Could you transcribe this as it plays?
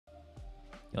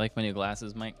You like my new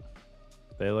glasses, Mike?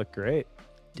 They look great.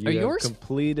 You Are have yours?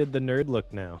 completed the nerd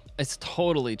look now. It's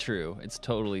totally true. It's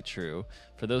totally true.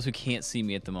 For those who can't see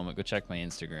me at the moment, go check my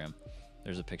Instagram.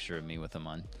 There's a picture of me with them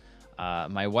on.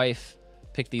 My wife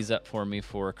picked these up for me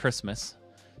for Christmas,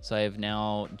 so I have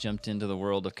now jumped into the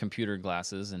world of computer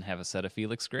glasses and have a set of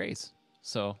Felix Grays.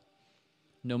 So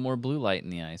no more blue light in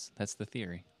the eyes. That's the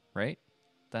theory, right?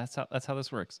 That's how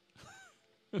this works.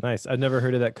 Nice. I've never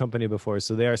heard of that company before.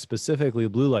 So they are specifically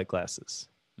blue light glasses.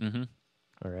 Mm-hmm.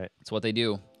 All right. That's what they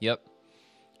do. Yep.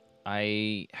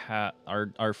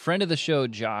 Our friend of the show,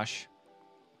 Josh,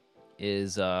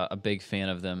 is a big fan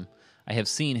of them. I have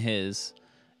seen his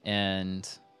and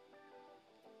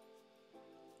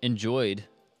enjoyed.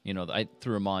 You know, I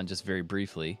threw them on just very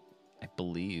briefly, I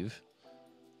believe.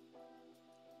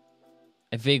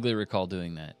 I vaguely recall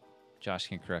doing that. Josh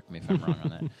can correct me if I'm wrong on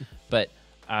that. But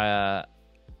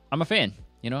I'm a fan.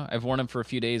 You know, I've worn them for a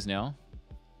few days now,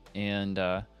 and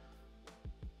I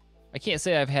can't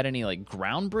say I've had any like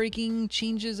groundbreaking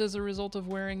changes as a result of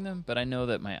wearing them, but I know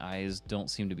that my eyes don't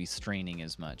seem to be straining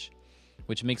as much,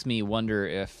 which makes me wonder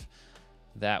if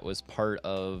that was part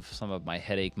of some of my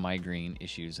headache migraine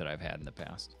issues that I've had in the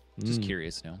past. Just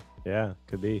curious now. Yeah,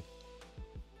 could be.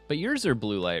 But yours are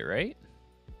blue light, right?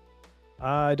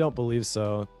 I don't believe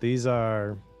so. These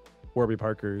are Warby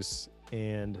Parker's,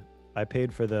 and I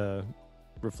paid for the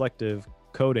reflective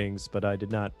coatings, but I did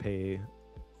not pay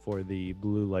for the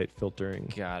blue light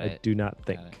filtering. Got it. I do not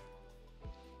think.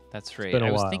 That's right. been a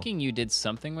I was while. thinking you did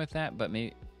something with that, but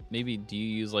maybe do you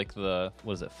use like the,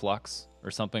 what is it, Flux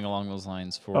or something along those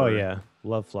lines for? Oh yeah,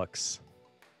 love Flux.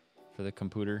 For the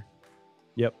computer.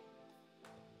 Yep.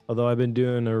 Although I've been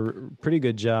doing a pretty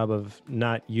good job of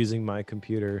not using my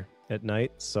computer at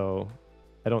night, so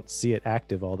I don't see it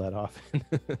active all that often.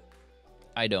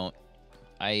 I don't.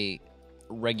 I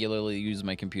regularly use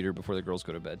my computer before the girls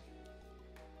go to bed.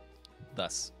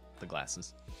 Thus, the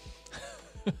glasses.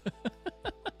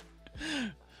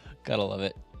 Gotta love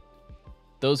it.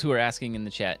 Those who are asking in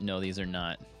the chat, no, these are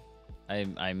not.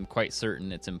 I'm quite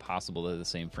certain it's impossible they're the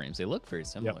same frames. They look very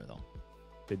similar, though.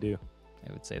 They do.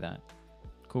 I would say that.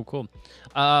 Cool.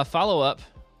 Follow up.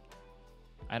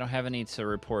 I don't have any to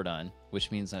report on, which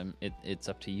means it's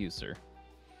up to you, sir.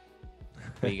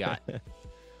 What you got?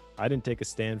 I didn't take a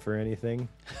stand for anything.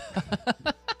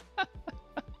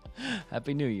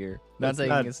 Happy New Year. Not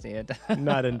taking a stand.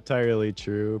 Not entirely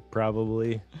true,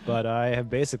 probably. But I have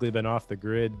basically been off the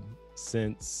grid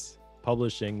since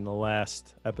publishing the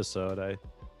last episode. I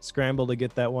scrambled to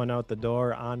get that one out the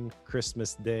door on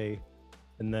Christmas Day,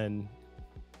 and then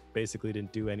basically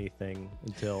didn't do anything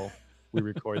until we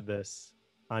record this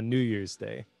on New Year's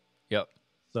Day. Yep.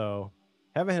 So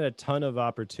haven't had a ton of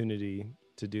opportunity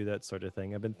to do that sort of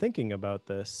thing. I've been thinking about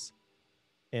this,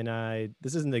 and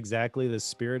this isn't exactly the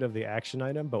spirit of the action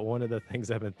item, but one of the things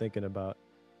I've been thinking about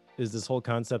is this whole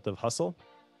concept of hustle,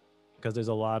 because there's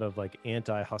a lot of like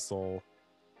anti-hustle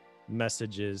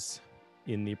messages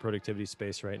in the productivity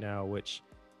space right now, which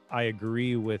I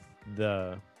agree with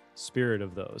the spirit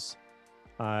of those.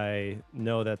 I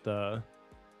know that the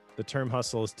term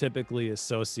hustle is typically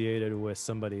associated with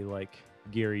somebody like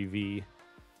Gary Vee,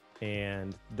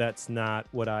 and that's not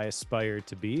what I aspire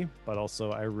to be. But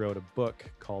also I wrote a book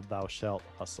called Thou Shalt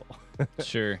Hustle.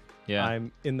 Sure. Yeah.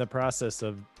 I'm in the process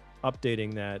of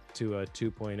updating that to a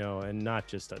 2.0, and not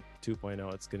just a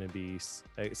 2.0. It's going to be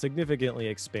significantly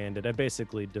expanded. I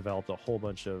basically developed a whole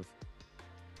bunch of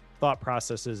thought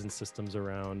processes and systems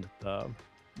around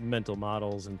mental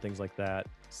models and things like that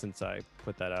since I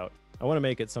put that out. I want to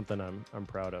make it something I'm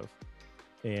proud of,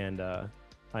 and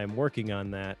I'm working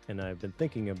on that. And I've been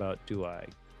thinking about, do I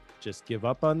just give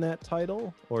up on that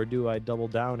title or do I double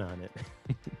down on it?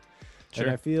 Sure.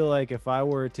 And I feel like if I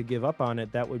were to give up on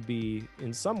it, that would be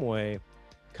in some way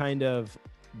kind of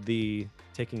the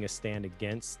taking a stand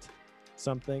against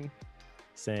something,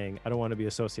 saying I don't want to be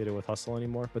associated with hustle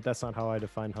anymore, but that's not how I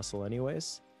define hustle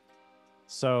anyways.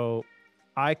 So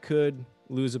I could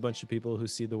lose a bunch of people who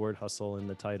see the word hustle in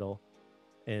the title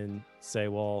and say,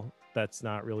 well, that's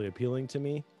not really appealing to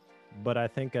me. But I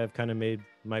think I've kind of made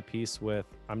my peace with,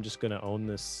 I'm just going to own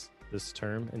this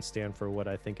term and stand for what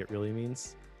I think it really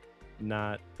means,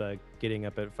 not the getting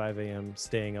up at 5 a.m.,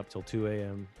 staying up till 2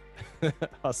 a.m.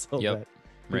 hustle that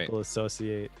people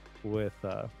associate with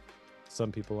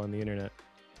some people on the internet.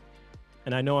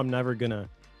 And I know I'm never going to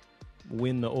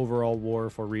win the overall war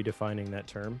for redefining that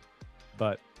term,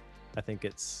 but I think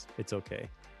it's okay.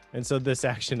 And so this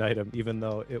action item, even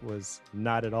though it was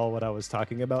not at all what I was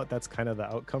talking about, that's kind of the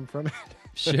outcome from it.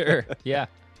 Sure. Yeah.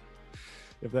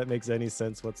 If that makes any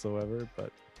sense whatsoever,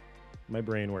 but my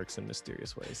brain works in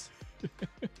mysterious ways.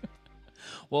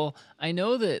 Well, I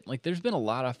know that like there's been a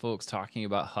lot of folks talking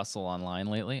about hustle online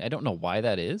lately. I don't know why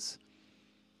that is.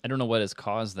 I don't know what has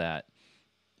caused that.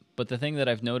 But the thing that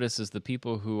I've noticed is the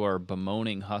people who are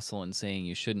bemoaning hustle and saying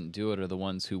you shouldn't do it are the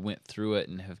ones who went through it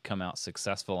and have come out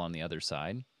successful on the other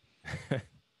side.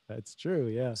 That's true.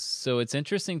 Yeah. So it's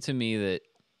interesting to me that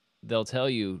they'll tell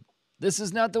you this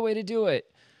is not the way to do it,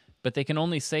 but they can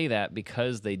only say that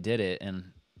because they did it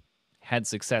and had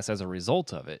success as a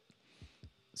result of it.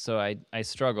 So I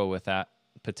struggle with that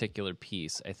particular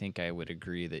piece. I think I would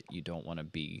agree that you don't want to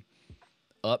be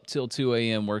up till 2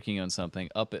 a.m. working on something,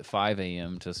 up at 5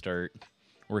 a.m. to start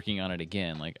working on it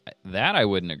again. Like that I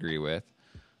wouldn't agree with,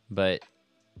 but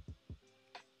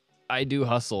I do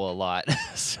hustle a lot.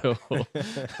 So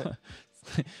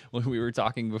when we were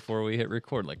talking before we hit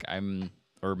record, like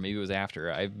or maybe it was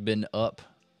after, I've been up,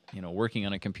 working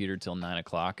on a computer till 9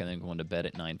 o'clock and then going to bed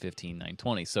at 9:15,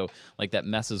 9:20. So like that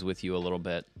messes with you a little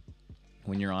bit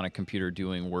when you're on a computer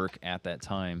doing work at that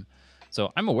time.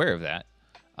 So I'm aware of that.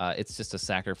 It's just a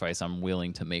sacrifice I'm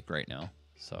willing to make right now.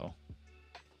 So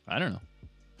I don't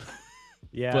know.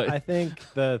 Yeah, I think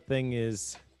the thing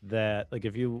is that, like,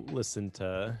 if you listen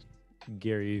to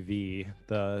Gary Vee,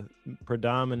 the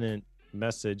predominant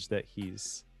message that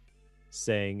he's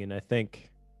saying, and I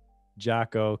think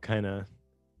Jocko kind of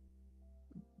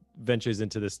ventures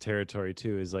into this territory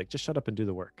too, is like, just shut up and do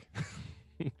the work.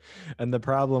 And the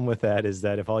problem with that is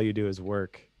that if all you do is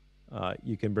work,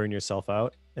 you can burn yourself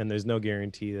out, and there's no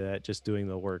guarantee that just doing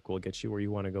the work will get you where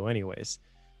you want to go anyways.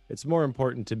 It's more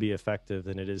important to be effective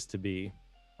than it is to be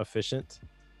efficient.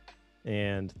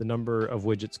 And the number of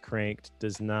widgets cranked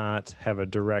does not have a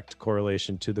direct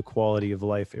correlation to the quality of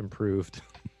life improved.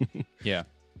 Yeah.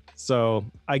 So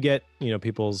I get,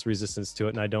 people's resistance to it,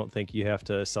 and I don't think you have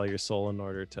to sell your soul in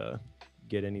order to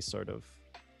get any sort of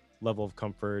level of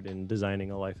comfort in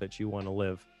designing a life that you want to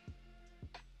live.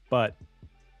 But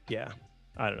yeah,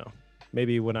 I don't know.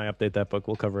 Maybe when I update that book,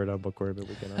 we'll cover it on Bookworm, but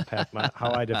we can unpack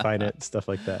how I define it and stuff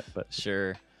like that. But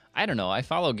sure. I don't know. I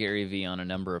follow Gary Vee on a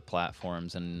number of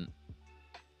platforms, and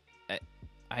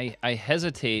I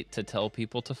hesitate to tell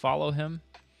people to follow him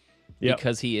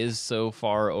because he is so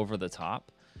far over the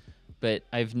top. But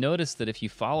I've noticed that if you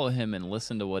follow him and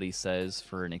listen to what he says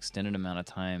for an extended amount of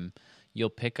time, you'll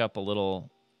pick up a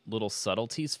little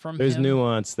subtleties from him. There's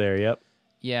nuance there. Yep.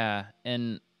 Yeah,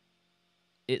 and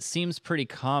it seems pretty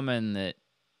common that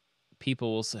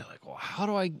people will say like, "Well, how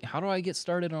do I get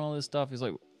started on all this stuff?" He's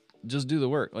like, "Just do the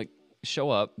work. Like, show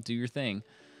up, do your thing."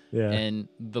 Yeah. And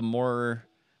the more,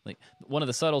 like, one of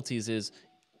the subtleties is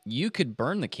you could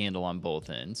burn the candle on both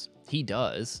ends. He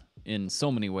does in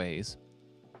so many ways.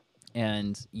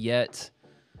 And yet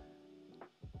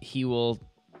he will,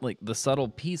 like, the subtle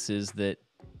pieces that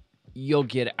you'll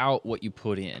get out what you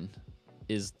put in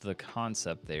is the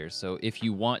concept there. So if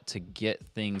you want to get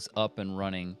things up and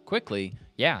running quickly,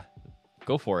 yeah,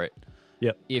 go for it.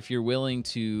 Yep. If you're willing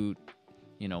to,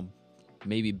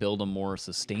 maybe build a more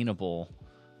sustainable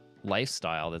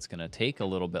lifestyle that's going to take a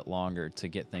little bit longer to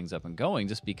get things up and going,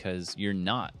 just because you're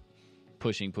not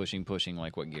pushing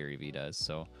like what Gary Vee does.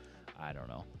 So I don't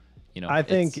know. I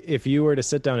think if you were to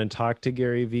sit down and talk to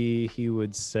Gary Vee, he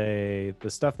would say the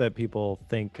stuff that people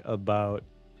think about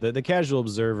the casual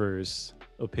observer's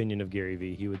opinion of Gary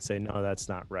Vee. He would say, no, that's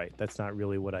not right. That's not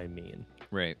really what I mean.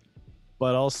 Right.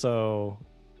 But also,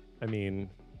 I mean,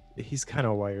 he's kind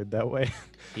of wired that way.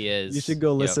 He is. You should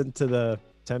go listen to the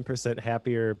 10%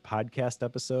 Happier podcast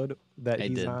episode that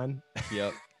he's on.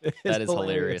 Yep. That is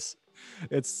hilarious.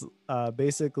 It's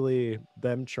basically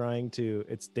them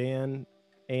it's Dan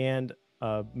and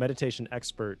a meditation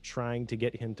expert trying to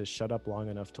get him to shut up long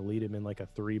enough to lead him in like a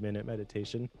 3-minute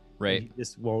meditation. Right. He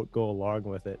just won't go along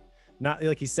with it. Not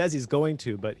like he says he's going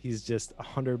to, but he's just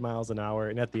 100 miles an hour.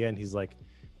 And at the end, he's like,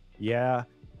 yeah,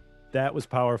 that was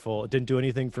powerful. It didn't do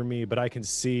anything for me, but I can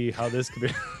see how this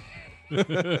could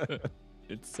be.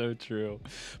 It's so true.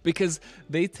 Because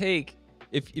they take,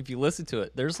 if you listen to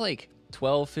it, there's like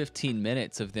 12, 15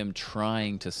 minutes of them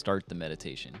trying to start the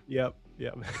meditation. Yep.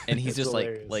 And he's just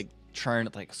like trying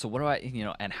to, like, so what do I,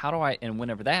 and how do I, and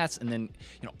whenever that's, and then,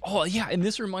 oh yeah, and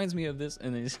this reminds me of this,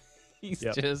 and then he's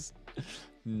just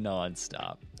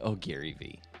nonstop. Oh, Gary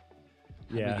Vee.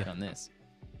 How do we get on this?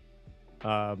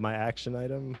 My action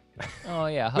item. Oh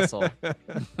yeah, hustle.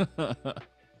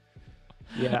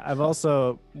 Yeah, I've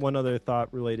also, one other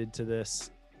thought related to this.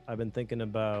 I've been thinking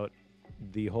about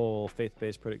the whole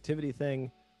faith-based productivity thing,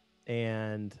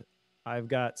 and I've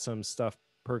got some stuff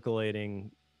percolating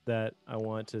that I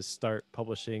want to start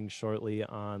publishing shortly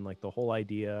on, like, the whole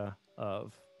idea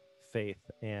of faith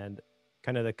and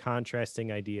kind of the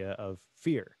contrasting idea of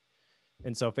fear.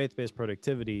 And so faith-based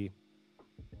productivity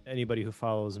anybody who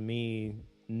follows me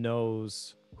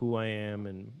knows who I am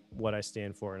and what I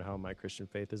stand for, and how my Christian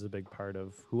faith is a big part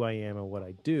of who I am and what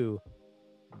I do.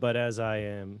 But as I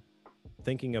am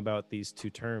thinking about these two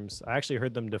terms, I actually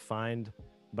heard them defined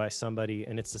by somebody,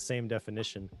 and it's the same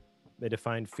definition. They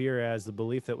defined fear as the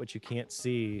belief that what you can't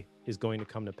see is going to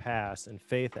come to pass, and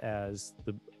faith as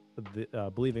the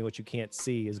believing what you can't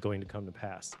see is going to come to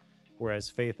pass. Whereas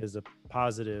faith is a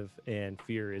positive and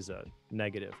fear is a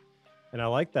negative. And I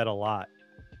like that a lot.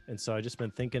 And so I've just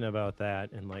been thinking about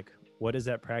that and like, what does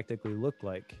that practically look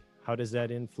like? How does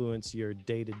that influence your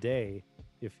day to day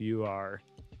if you are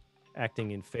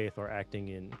acting in faith or acting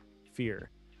in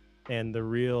fear? And the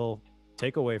real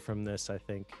takeaway from this, I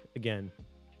think, again,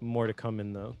 more to come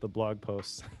in the blog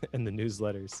posts and the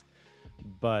newsletters.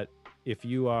 But if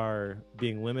you are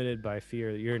being limited by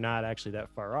fear, you're not actually that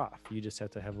far off. You just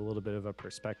have to have a little bit of a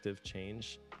perspective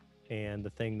change. And the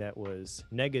thing that was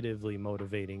negatively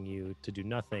motivating you to do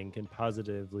nothing can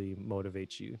positively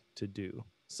motivate you to do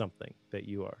something that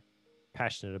you are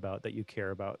passionate about, that you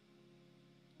care about.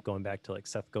 Going back to like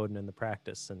Seth Godin and the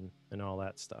practice and all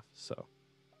that stuff. So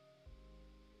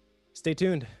stay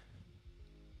tuned.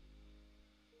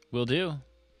 Will do.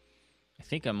 I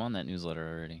think I'm on that newsletter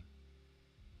already.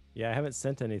 Yeah, I haven't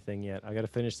sent anything yet. I got to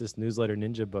finish this newsletter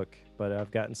ninja book, but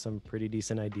I've gotten some pretty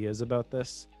decent ideas about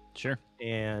this. Sure.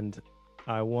 And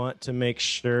I want to make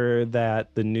sure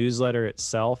that the newsletter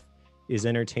itself is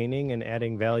entertaining and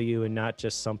adding value, and not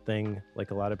just something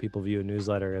like a lot of people view a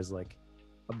newsletter as like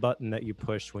a button that you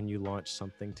push when you launch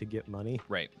something to get money.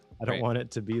 Right. I don't want it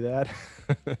to be that.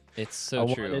 It's so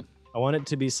true. I want it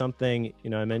to be something,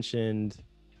 I mentioned,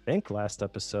 I think last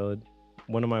episode,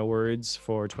 one of my words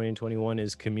for 2021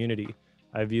 is community.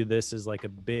 I view this as like a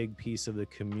big piece of the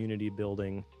community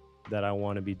building that I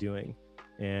want to be doing.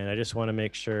 And I just want to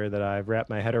make sure that I've wrapped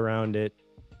my head around it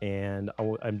and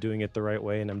I'm doing it the right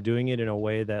way. And I'm doing it in a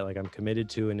way that like I'm committed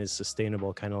to and is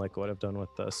sustainable, kind of like what I've done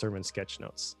with the sermon sketch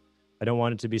notes. I don't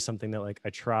want it to be something that like I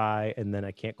try and then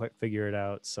I can't quite figure it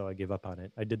out, so I give up on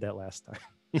it. I did that last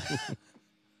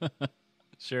time.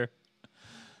 Sure.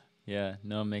 Yeah,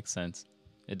 no, it makes sense.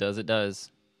 It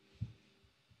does.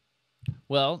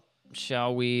 Well,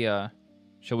 shall we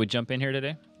jump in here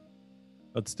today?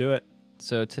 Let's do it.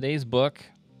 So today's book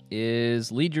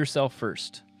is Lead Yourself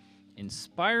First: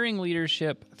 Inspiring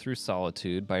Leadership Through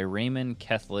Solitude by Raymond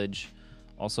Kethledge.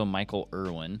 Also, Michael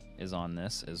Erwin is on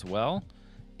this as well.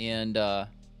 And I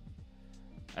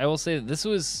will say that this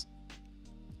was,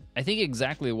 I think,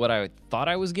 exactly what I thought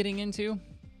I was getting into,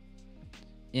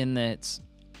 in that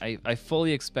I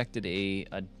fully expected a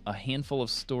handful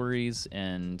of stories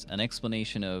and an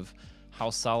explanation of how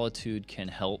solitude can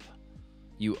help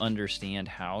you understand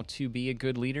how to be a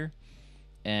good leader.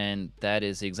 And that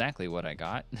is exactly what I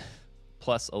got,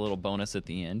 plus a little bonus at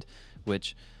the end,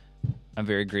 which I'm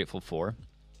very grateful for.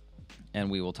 And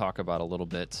we will talk about a little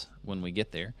bit when we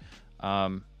get there.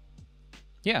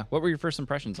 Yeah, what were your first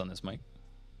impressions on this, Mike?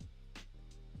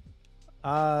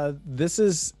 This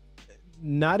is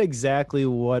not exactly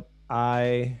what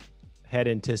I had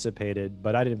anticipated,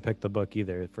 but I didn't pick the book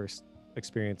either. First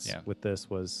experience with this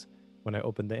was when I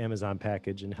opened the Amazon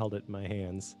package and held it in my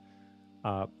hands.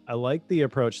 I like the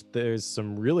approach. There's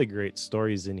some really great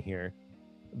stories in here.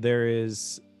 There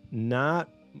is not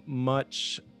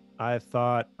much, I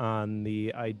thought, on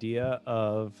the idea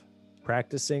of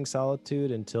practicing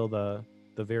solitude until the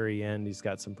very end. He's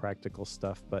got some practical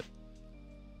stuff, but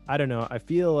I don't know. I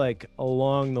feel like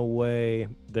along the way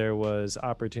there was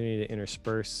opportunity to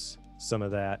intersperse some of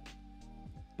that.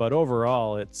 But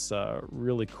overall, it's a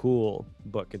really cool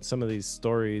book. And some of these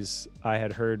stories, I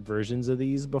had heard versions of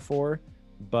these before,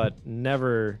 but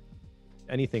never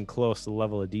anything close to the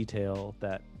level of detail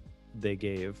that they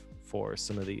gave for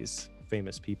some of these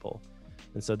famous people.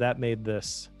 And so that made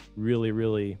this really,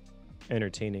 really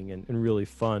entertaining and really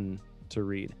fun to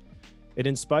read. It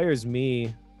inspires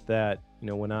me that,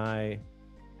 when I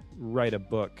write a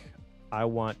book, I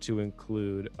want to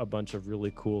include a bunch of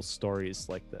really cool stories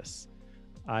like this.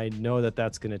 I know that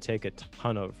that's going to take a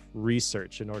ton of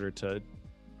research in order to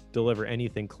deliver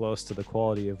anything close to the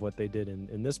quality of what they did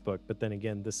in this book. But then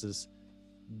again, this is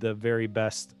the very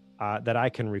best that I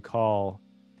can recall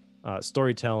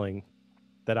storytelling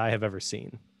that I have ever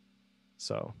seen.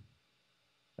 So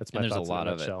that's my thoughts. There's a lot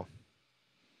of it.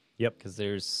 Yep. Because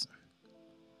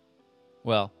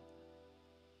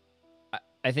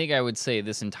I think I would say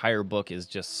this entire book is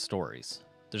just stories.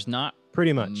 There's not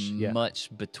pretty much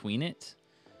much between it.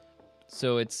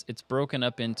 So it's broken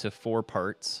up into 4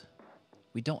 parts.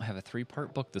 We don't have a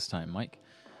 3-part book this time, Mike.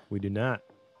 We do not.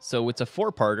 So it's a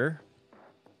 4-parter.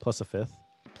 Plus a 5th.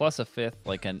 plus a fifth,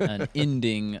 like an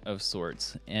ending of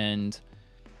sorts. And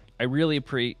I really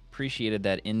appreciated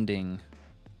that ending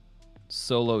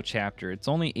solo chapter. It's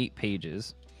only 8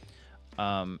 pages.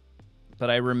 But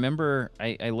I remember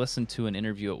I listened to an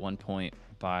interview at one point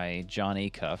by John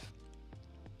Acuff.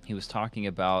 He was talking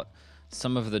about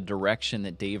some of the direction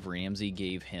that Dave Ramsey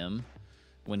gave him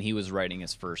when he was writing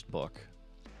his first book.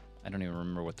 I don't even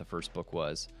remember what the first book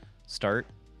was. Start,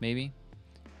 maybe?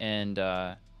 And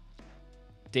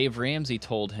Dave Ramsey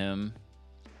told him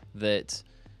that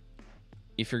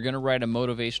if you're going to write a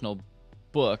motivational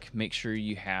book, make sure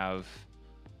you have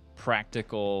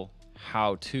practical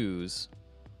how-tos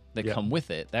that come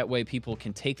with it. That way people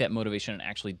can take that motivation and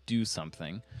actually do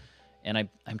something. And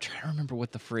I'm trying to remember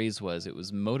what the phrase was. It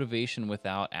was motivation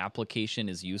without application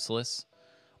is useless.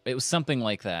 It was something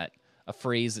like that, a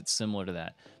phrase that's similar to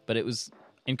that. But it was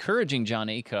encouraging John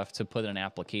Acuff to put an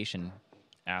application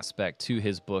aspect to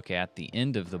his book at the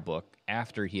end of the book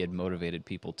after he had motivated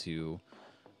people to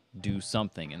do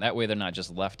something. And that way they're not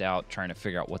just left out trying to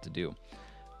figure out what to do.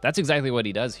 That's exactly what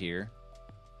he does here,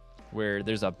 where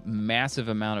there's a massive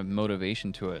amount of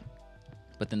motivation to it.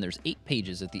 But then there's 8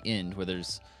 pages at the end where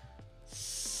there's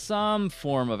some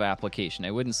form of application.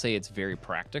 I wouldn't say it's very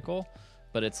practical,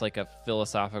 but it's like a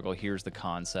philosophical, here's the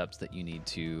concepts that you need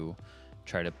to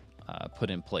try to put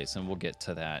in place. And we'll get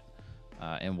to that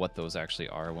and what those actually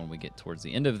are when we get towards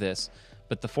the end of this.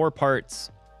 But the 4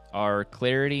 parts are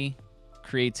clarity,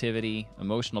 creativity,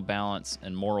 emotional balance,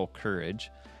 and moral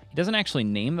courage. He doesn't actually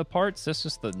name the parts. That's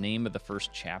just the name of the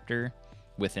first chapter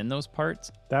within those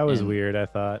parts. That was weird, I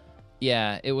thought.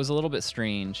 Yeah, it was a little bit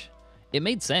strange. It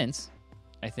made sense,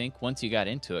 I think, once you got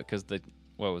into it, because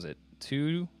what was it?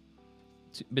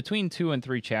 Between 2 and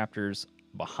 3 chapters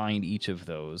behind each of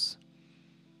those,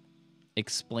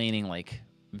 explaining like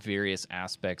various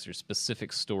aspects or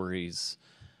specific stories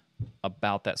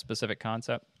about that specific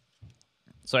concept.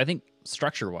 So I think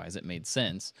structure-wise it made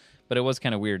sense, but it was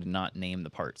kind of weird to not name the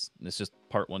parts. It's just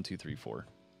part 1, 2, 3, 4.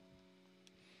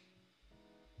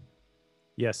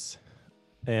 Yes.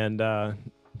 And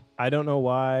I don't know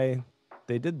why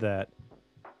they did that.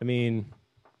 I mean,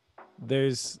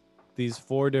 there's these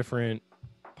 4 different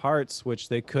parts which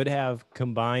they could have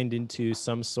combined into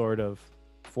some sort of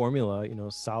formula,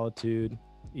 solitude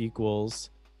equals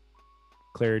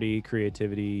clarity,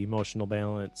 creativity, emotional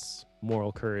balance,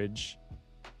 moral courage.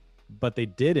 But they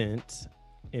didn't.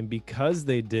 And because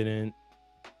they didn't,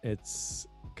 it's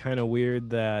kind of weird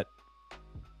that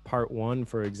part 1,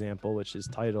 for example, which is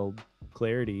titled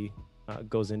Clarity,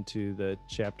 goes into the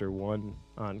chapter 1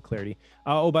 on clarity.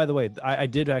 Oh, by the way, I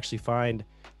did actually find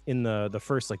in the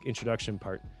first like introduction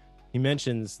part, he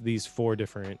mentions these 4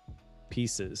 different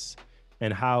pieces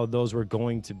and how those were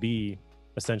going to be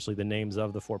essentially the names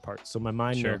of the 4 parts. So my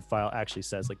mind note file actually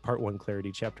says like part 1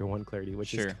 clarity, chapter 1 clarity,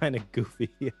 which is kind of goofy.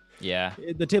 Yeah.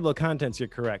 The table of contents, you're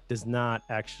correct, does not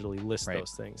actually list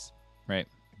those things. Right.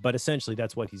 But essentially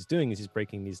that's what he's doing, is he's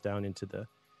breaking these down into the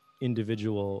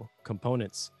individual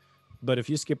components. But if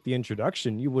you skip the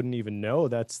introduction, you wouldn't even know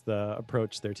that's the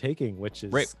approach they're taking, which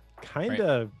is kind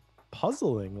of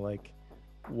puzzling. Like,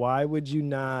 why would you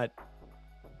not?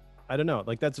 I don't know.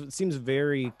 Like, that seems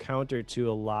very counter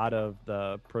to a lot of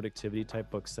the productivity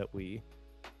type books that we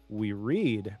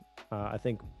read. I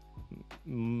think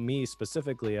me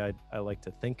specifically, I like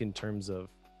to think in terms of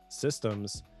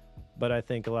systems, but I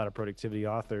think a lot of productivity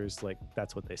authors, like,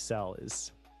 that's what they sell,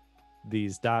 is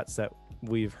these dots that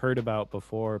we've heard about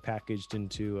before packaged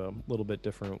into a little bit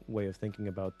different way of thinking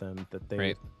about them that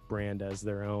they brand as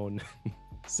their own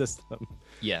system.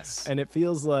 Yes. And it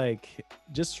feels like,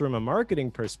 just from a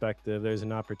marketing perspective, there's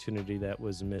an opportunity that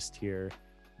was missed here.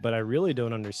 But I really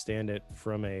don't understand it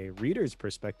from a reader's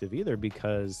perspective either,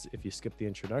 because if you skip the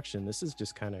introduction, this is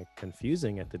just kind of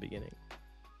confusing at the beginning.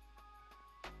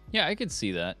 Yeah, I could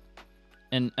see that.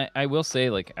 And I will say,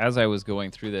 like, as I was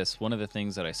going through this, one of the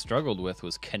things that I struggled with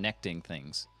was connecting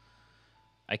things.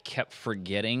 I kept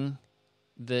forgetting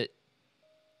that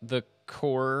the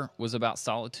core was about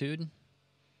solitude.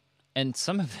 And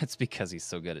some of that's because he's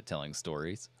so good at telling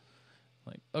stories.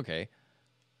 Like, okay,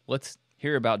 let's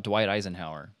hear about Dwight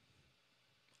Eisenhower.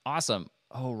 Awesome.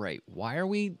 Oh, right. Why are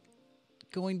we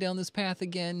going down this path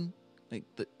again? Like,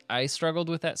 I struggled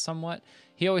with that somewhat.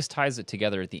 He always ties it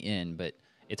together at the end, but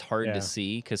it's hard to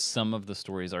see because some of the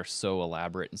stories are so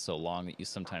elaborate and so long that you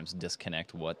sometimes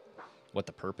disconnect what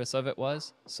the purpose of it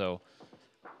was. So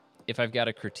if I've got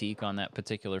a critique on that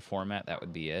particular format, that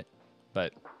would be it.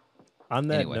 But on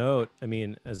that note, I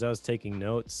mean, as I was taking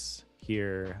notes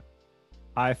here,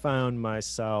 I found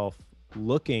myself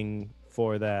looking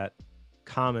for that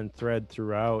common thread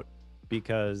throughout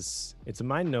because it's a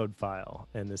mind node file,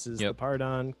 and this is the Yep. part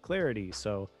on clarity.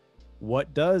 So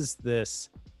what does this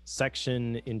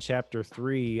section in chapter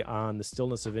 3 on the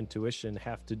stillness of intuition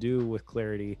have to do with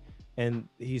clarity? And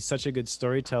he's such a good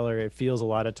storyteller. It feels a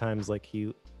lot of times like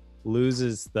he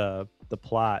loses the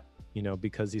plot, you know,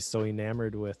 because he's so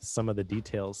enamored with some of the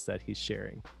details that he's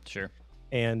sharing. Sure.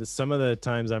 And some of the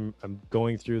times I'm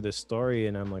going through this story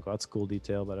and I'm like, well, that's a cool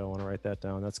detail, but I don't want to write that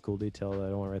down. That's a cool detail, but I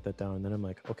don't want to write that down. And then I'm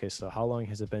like, okay, so how long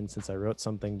has it been since I wrote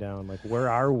something down? Like, where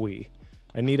are we?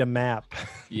 I need a map.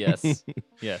 Yes.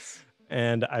 Yes.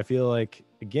 And I feel like,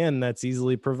 again, that's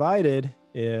easily provided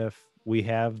if we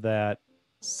have that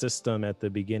system at the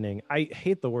beginning. I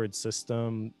hate the word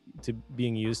system to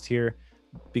being used here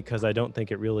because I don't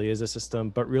think it really is a system,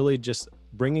 but really just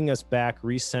bringing us back,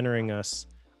 recentering us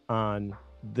on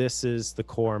this is the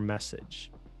core message.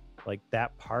 Like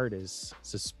that part is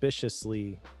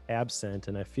suspiciously absent,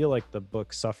 and I feel like the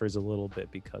book suffers a little bit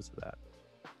because of that.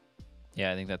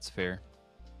 Yeah, I think that's fair.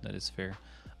 That is fair.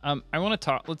 I want to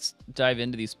talk. Let's dive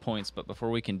into these points, but before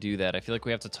we can do that, I feel like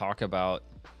we have to talk about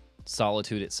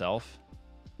solitude itself,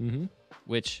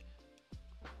 which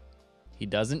he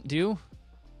doesn't do.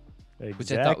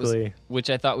 Exactly. Which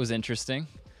I thought was interesting,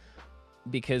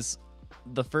 because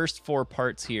the first 4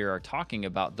 parts here are talking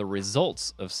about the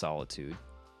results of solitude.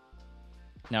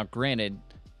 Now, granted,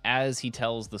 as he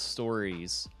tells the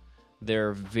stories, there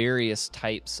are various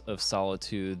types of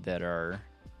solitude that are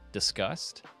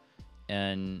discussed,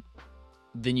 and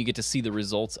then you get to see the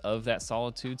results of that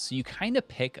solitude. So you kind of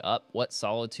pick up what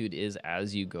solitude is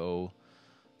as you go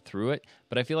through it.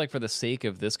 But I feel like for the sake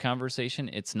of this conversation,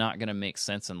 it's not going to make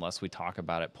sense unless we talk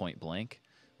about it point blank,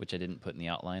 which I didn't put in the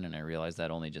outline, and I realized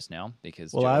that only just now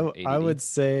because Well, Joe, I would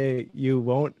say you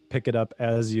won't pick it up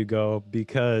as you go,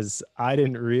 because I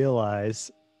didn't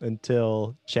realize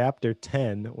until chapter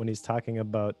 10 when he's talking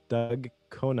about Doug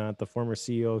Conant, the former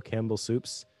CEO of Campbell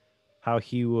Soups, how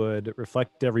he would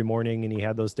reflect every morning and he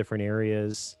had those different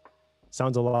areas.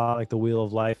 Sounds a lot like the Wheel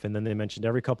of Life. And then they mentioned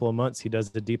every couple of months he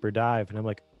does a deeper dive. And I'm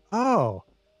like, oh,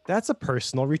 that's a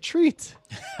personal retreat.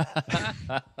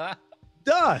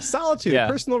 Duh, solitude, Yeah.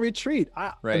 personal retreat.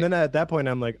 Right. And then at that point,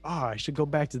 I'm like, oh, I should go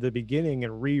back to the beginning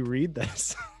and reread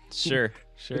this. Sure.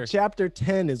 But chapter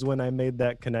 10 is when I made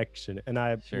that connection. And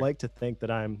I like to think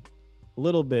that I'm a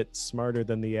little bit smarter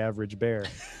than the average bear.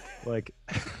 Like,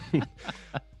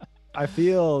 I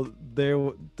feel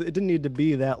it didn't need to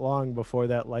be that long before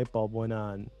that light bulb went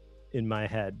on in my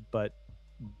head, but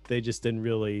they just didn't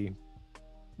really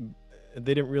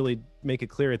make it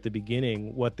clear at the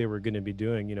beginning what they were going to be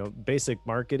doing. You know, basic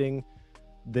marketing,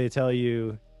 they tell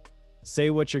you, say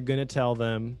what you're going to tell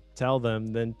them,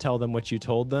 then tell them what you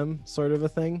told them, sort of a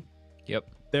thing.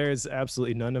 Yep. There's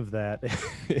absolutely none of that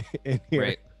in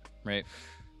here. Right.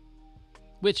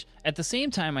 Which, at the same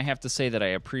time, I have to say that I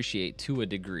appreciate to a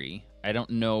degree. I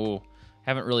don't know,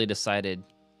 haven't really decided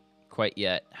quite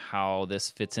yet how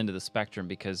this fits into the spectrum,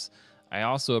 because I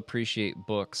also appreciate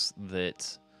books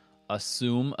that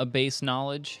assume a base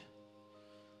knowledge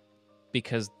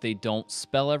because they don't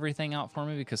spell everything out for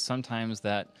me, because sometimes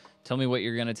that tell me what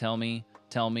you're going to tell me,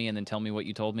 and then tell me what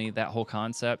you told me, that whole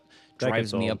concept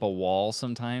drives me up a wall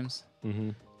sometimes.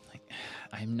 Like,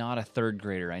 I'm not a third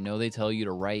grader. I know they tell you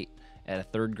to write at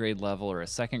a 3rd grade level or a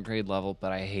 2nd grade level,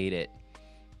 but I hate it.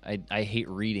 I hate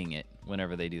reading it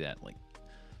whenever they do that. Like,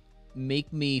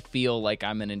 make me feel like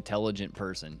I'm an intelligent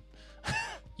person.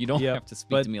 You don't have to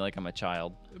speak to me like I'm a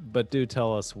child. But do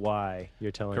tell us why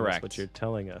you're telling Correct. us what you're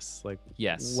telling us. Like,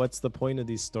 yes. What's the point of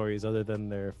these stories other than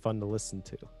they're fun to listen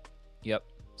to? Yep.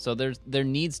 So there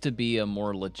needs to be a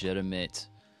more legitimate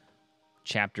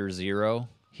chapter 0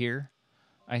 here,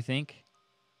 I think,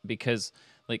 because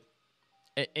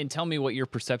and tell me what your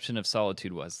perception of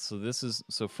solitude was.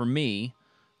 So for me,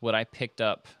 what I picked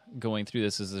up going through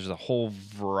this is there's a whole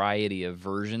variety of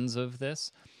versions of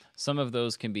this. Some of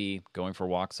those can be going for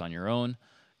walks on your own,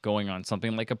 going on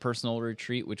something like a personal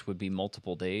retreat, which would be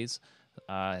multiple days.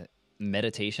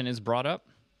 Meditation is brought up,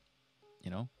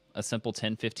 a simple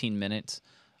 10, 15 minutes.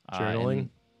 Journaling.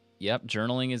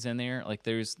 Journaling is in there. Like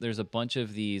there's a bunch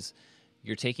of these.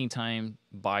 You're taking time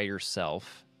by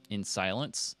yourself in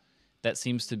silence. That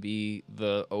seems to be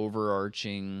the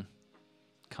overarching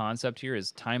concept here,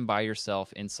 is time by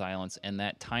yourself in silence, and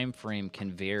that time frame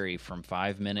can vary from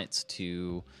 5 minutes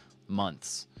to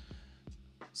months.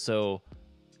 So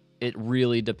it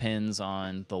really depends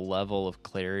on the level of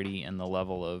clarity and the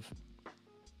level of,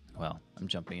 well, I'm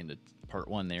jumping into part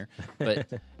 1 there, but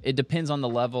it depends on the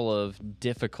level of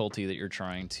difficulty that you're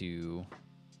trying to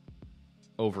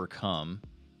overcome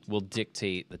will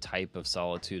dictate the type of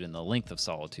solitude and the length of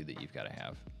solitude that you've got to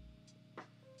have.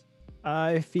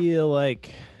 I feel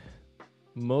like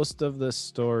most of the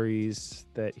stories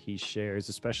that he shares,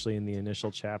 especially in the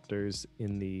initial chapters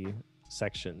in the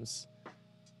sections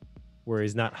where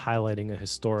he's not highlighting a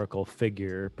historical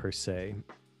figure per se,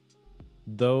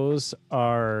 those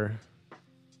are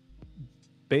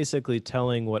basically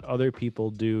telling what other people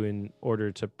do in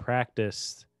order to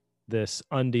practice this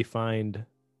undefined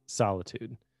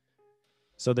solitude.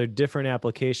 So they're different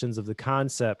applications of the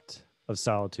concept of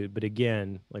solitude, but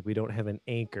again, like we don't have an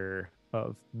anchor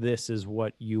of this is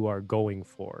what you are going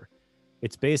for.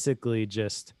 It's basically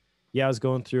just, yeah, I was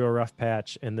going through a rough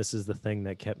patch and this is the thing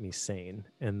that kept me sane.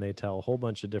 And they tell a whole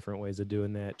bunch of different ways of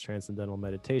doing that: transcendental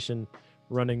meditation,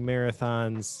 running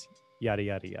marathons, yada,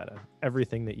 yada, yada.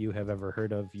 Everything that you have ever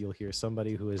heard of, you'll hear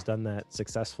somebody who has done that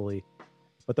successfully.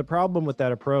 But the problem with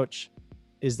that approach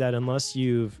is that unless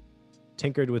you've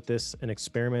tinkered with this and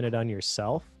experimented on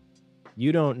yourself,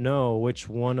 you don't know which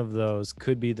one of those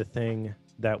could be the thing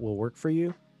that will work for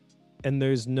you. And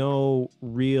there's no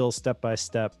real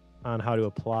step-by-step on how to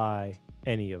apply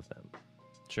any of them.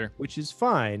 Sure. Which is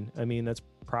fine. I mean, that's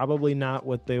probably not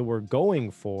what they were going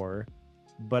for,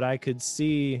 but I could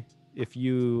see if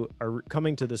you are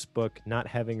coming to this book not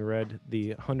having read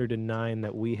the 109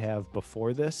 that we have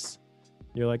before this,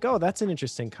 you're like, oh, that's an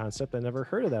interesting concept. I never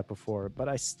heard of that before, but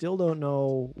I still don't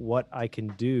know what I can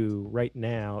do right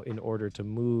now in order to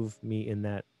move me in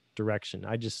that direction.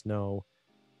 I just know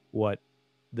what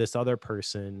this other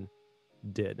person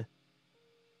did.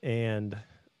 And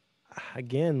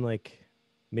again, like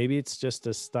maybe it's just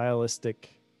a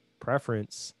stylistic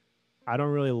preference. I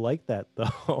don't really like that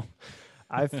though.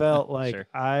 I felt like Sure.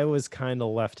 I was kind of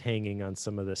left hanging on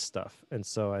some of this stuff. And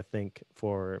so I think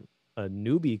for a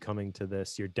newbie coming to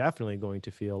this, you're definitely going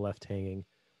to feel left hanging.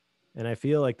 And I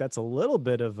feel like that's a little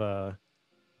bit of a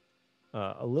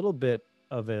how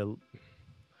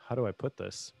do I put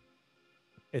this?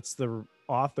 It's the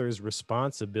author's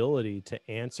responsibility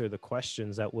to answer the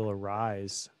questions that will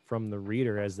arise from the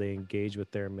reader as they engage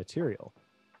with their material.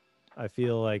 I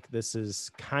feel like this is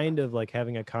kind of like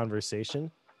having a conversation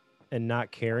and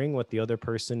not caring what the other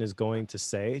person is going to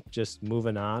say, just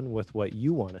moving on with what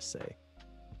you want to say.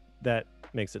 That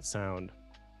makes it sound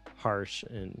harsh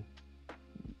and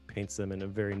paints them in a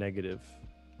very negative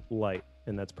light,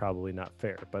 and that's probably not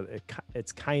fair, but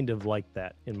it's kind of like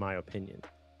that in my opinion.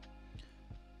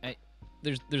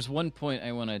 There's one point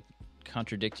I want to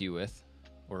contradict you with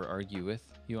or argue with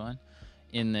you on,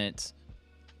 in that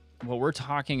what we're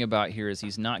talking about here is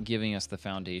he's not giving us the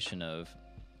foundation of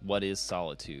what is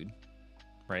solitude,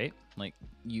 right? Like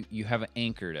you haven't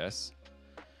anchored us.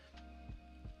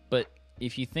 But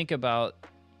if you think about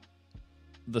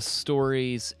the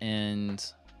stories and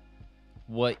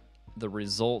what the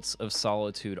results of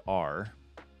solitude are,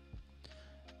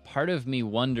 part of me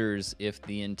wonders if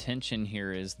the intention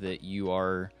here is that you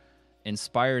are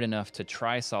inspired enough to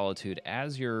try solitude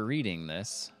as you're reading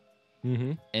this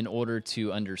in order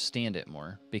to understand it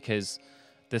more. Because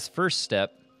this first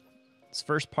step, this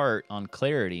first part on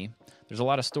clarity, there's a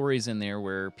lot of stories in there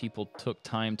where people took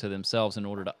time to themselves in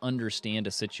order to understand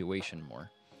a situation more.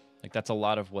 Like that's a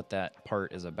lot of what that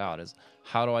part is about, is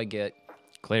how do I get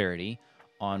clarity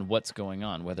on what's going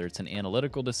on, whether it's an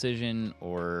analytical decision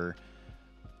or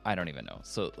I don't even know.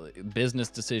 So business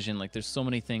decision, like there's so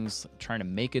many things, trying to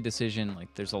make a decision.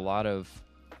 Like there's a lot of,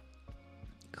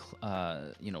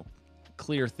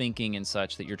 clear thinking and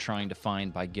such that you're trying to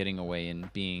find by getting away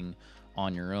and being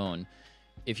on your own.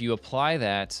 If you apply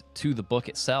that to the book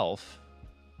itself,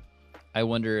 I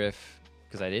wonder if,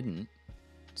 because I didn't,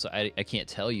 so I can't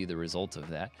tell you the result of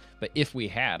that. But if we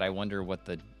had, I wonder what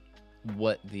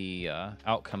the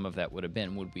outcome of that would have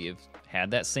been. Would we have had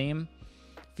that same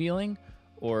feeling?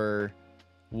 Or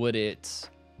would it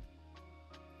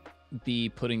be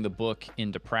putting the book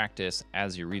into practice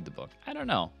as you read the book? I don't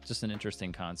know. Just an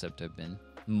interesting concept I've been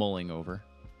mulling over.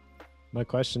 My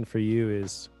question for you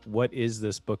is, what is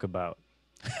this book about?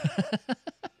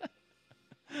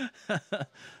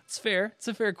 It's fair. It's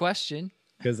a fair question.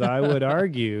 Because I would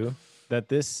argue that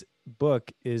this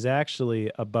book is actually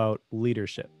about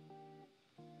leadership.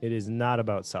 It is not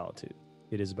about solitude.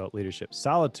 It is about leadership.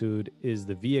 Solitude is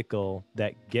the vehicle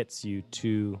that gets you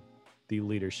to the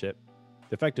leadership,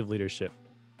 the effective leadership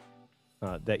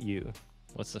that you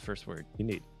What's the first word?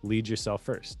 need. Lead yourself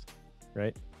first,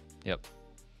 right? Yep.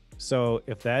 So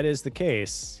if that is the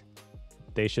case,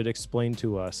 they should explain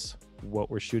to us what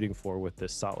we're shooting for with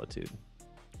this solitude.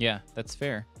 Yeah, that's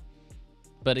fair.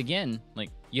 But again, like,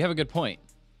 you have a good point.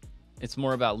 It's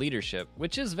more about leadership,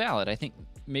 which is valid. I think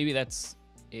maybe that's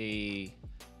a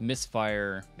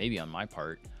misfire, maybe on my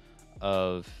part,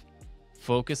 of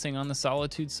focusing on the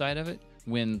solitude side of it.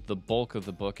 when the bulk of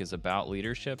the book is about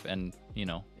leadership, and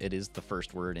it is the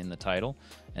first word in the title,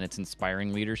 and it's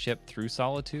inspiring leadership through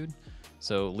solitude.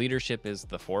 So leadership is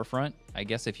the forefront, I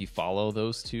guess, if you follow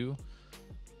those two.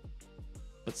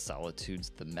 But solitude's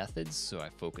the methods, so I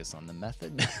focus on the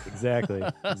method.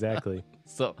 Exactly.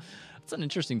 So that's an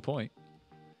interesting point.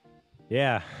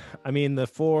 Yeah. I mean, the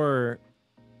four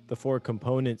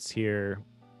components here,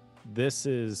 this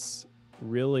is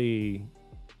really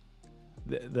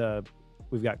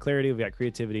we've got clarity, we've got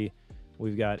creativity,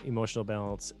 we've got emotional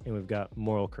balance, and we've got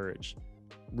moral courage.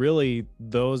 Really,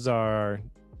 those are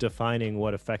defining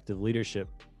what effective leadership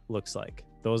looks like.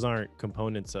 Those aren't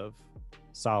components of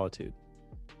solitude.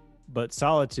 But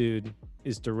solitude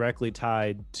is directly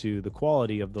tied to the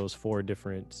quality of those four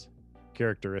different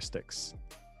characteristics.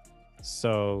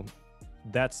 So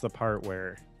that's the part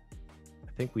where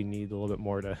I think we need a little bit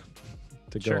more to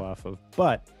Sure. go off of.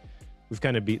 But we've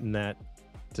kind of beaten that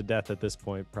to death at this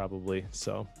point, probably.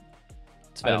 So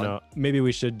It's I don't valid. know. Maybe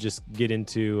we should just get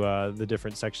into the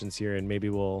different sections here, and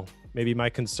maybe my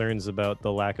concerns about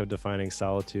the lack of defining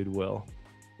solitude will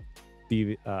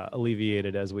be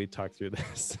alleviated as we talk through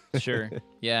this. Sure.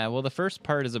 Yeah, well, the first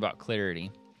part is about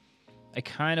clarity. I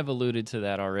kind of alluded to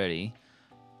that already.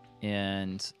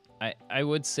 And I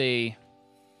would say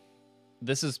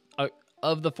this is,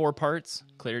 of the four parts,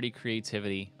 clarity,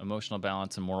 creativity, emotional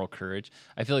balance, and moral courage,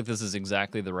 I feel like this is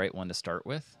exactly the right one to start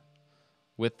with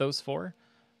those four.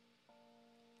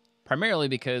 Primarily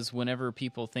because whenever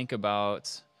people think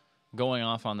about going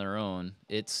off on their own,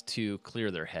 it's to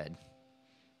clear their head.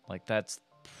 Like, that's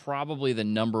probably the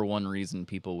number one reason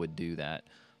people would do that,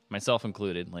 myself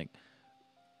included. Like,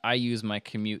 I use my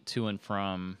commute to and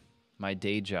from my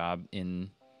day job in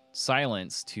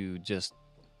silence to just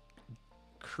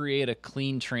create a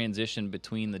clean transition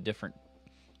between the different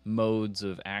modes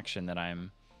of action that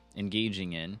I'm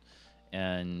engaging in.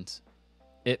 And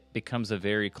it becomes a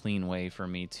very clean way for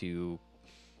me to,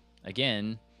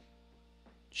 again,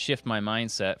 shift my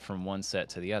mindset from one set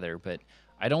to the other. But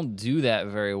I don't do that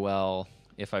very well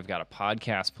if I've got a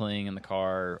podcast playing in the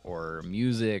car or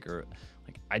music, or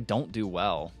like, I don't do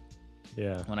well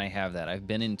when I have that. I've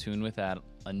been in tune with that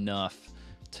enough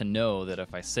to know that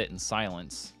if I sit in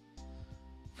silence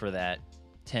for that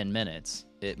 10 minutes,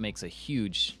 it makes a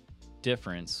huge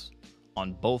difference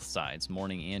on both sides,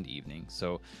 morning and evening.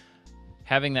 So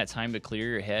having that time to clear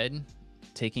your head,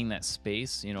 taking that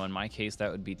space, in my case,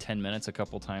 that would be 10 minutes a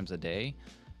couple times a day.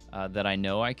 That I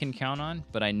know I can count on,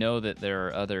 but I know that there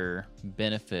are other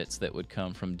benefits that would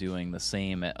come from doing the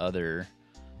same at other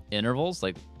intervals,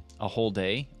 like a whole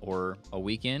day or a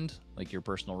weekend, like your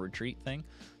personal retreat thing.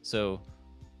 So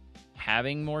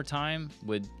having more time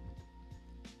would,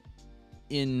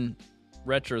 in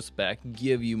retrospect,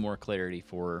 give you more clarity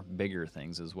for bigger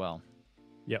things as well.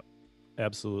 Yep,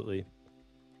 absolutely.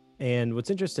 And what's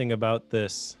interesting about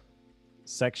this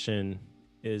section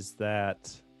is that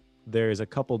there's a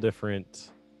couple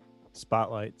different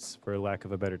spotlights, for lack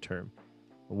of a better term.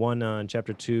 One on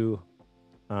chapter 2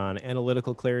 on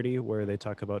analytical clarity, where they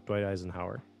talk about Dwight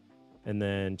Eisenhower. And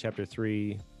then chapter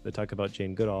 3, they talk about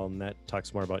Jane Goodall, and that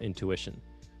talks more about intuition.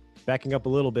 Backing up a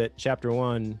little bit, chapter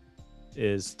 1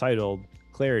 is titled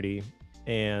Clarity,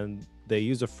 and they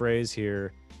use a phrase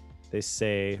here. They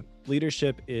say,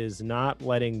 leadership is not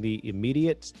letting the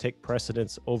immediate take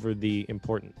precedence over the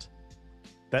important.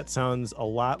 That sounds a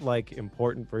lot like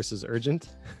important versus urgent.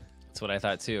 That's what I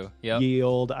thought too. Yep. Ye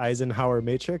old Eisenhower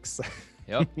matrix.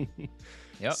 Yep.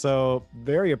 Yep. So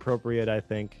very appropriate, I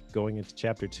think, going into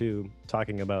chapter 2,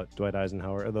 talking about Dwight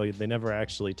Eisenhower, although they never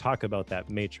actually talk about that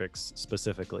matrix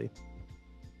specifically.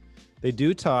 They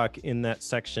do talk in that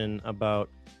section about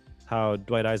how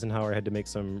Dwight Eisenhower had to make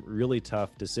some really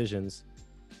tough decisions.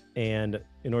 And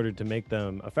in order to make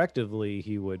them effectively,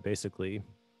 he would basically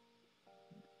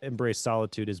embrace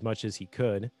solitude as much as he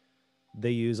could.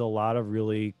 They use a lot of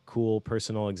really cool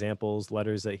personal examples,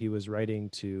 letters that he was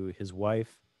writing to his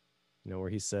wife,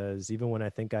 where he says, even when I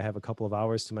think I have a couple of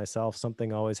hours to myself,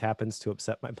 something always happens to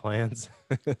upset my plans.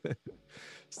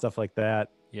 Stuff like that.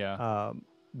 Yeah.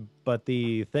 But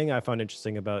the thing I found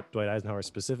interesting about Dwight Eisenhower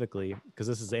specifically, because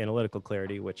this is analytical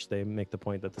clarity, which they make the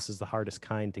point that this is the hardest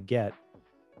kind to get,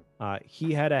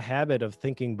 he had a habit of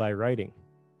thinking by writing.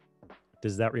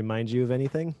 Does that remind you of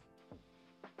anything?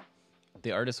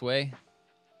 The Artist's Way?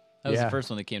 That was the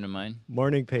first one that came to mind.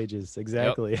 Morning pages,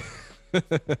 exactly.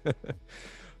 Yep.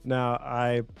 Now,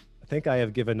 I think I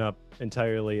have given up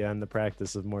entirely on the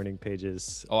practice of morning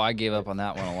pages. Oh, I gave up on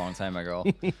that one a long time ago.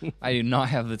 I do not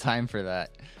have the time for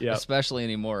that, especially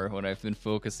anymore when I've been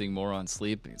focusing more on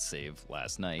sleep, save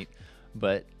last night.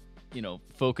 But,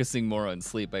 focusing more on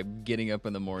sleep by getting up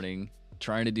in the morning,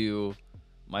 trying to do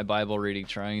my Bible reading,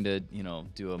 trying to,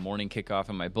 do a morning kickoff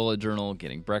in my bullet journal,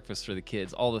 getting breakfast for the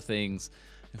kids, all the things.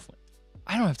 It's like,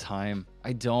 I don't have time.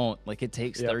 I don't. Like, it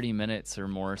takes 30 minutes or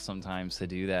more sometimes to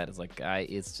do that. It's like,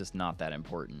 it's just not that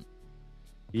important.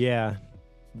 Yeah.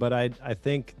 But I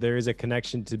think there is a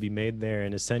connection to be made there.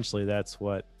 And essentially that's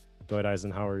what Dwight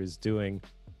Eisenhower is doing.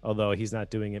 Although he's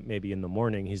not doing it maybe in the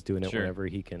morning, he's doing it whenever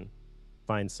he can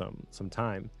find some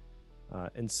time.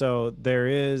 And so there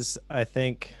is, I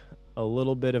think, a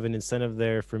little bit of an incentive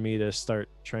there for me to start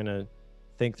trying to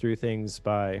think through things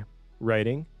by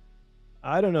writing.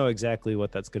 I don't know exactly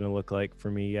what that's going to look like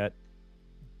for me yet.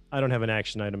 I don't have an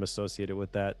action item associated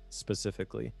with that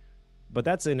specifically. But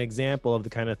that's an example of the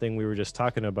kind of thing we were just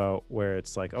talking about, where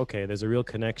it's like, okay, there's a real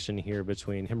connection here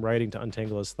between him writing to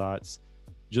untangle his thoughts,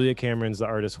 Julia Cameron's The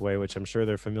Artist's Way, which I'm sure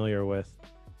they're familiar with,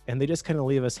 and they just kind of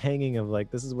leave us hanging of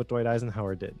like, this is what Dwight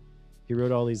Eisenhower did. He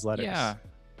wrote all these letters.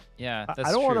 Yeah, that's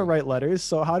I don't want to true. write letters,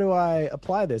 so how do I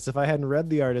apply this? If I hadn't read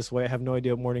The Artist's Way, I have no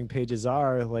idea what morning pages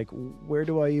are. Like, where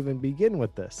do I even begin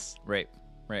with this? Right.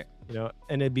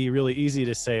 And it'd be really easy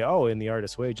to say, oh, in The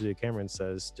Artist's Way, Julia Cameron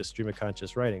says, just stream of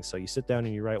conscious writing. So you sit down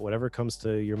and you write whatever comes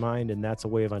to your mind, and that's a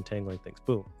way of untangling things.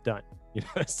 Boom, done.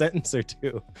 A sentence or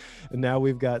two. And now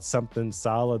we've got something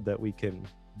solid that we can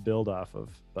build off of.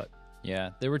 But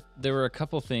yeah, there were a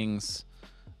couple things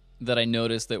that I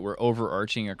noticed that were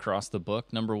overarching across the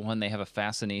book. Number one, they have a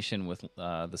fascination with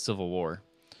the Civil War.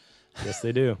 Yes,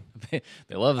 they do. they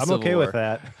love the Civil War. I'm okay with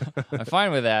that. I'm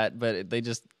fine with that, but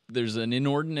there's an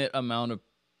inordinate amount of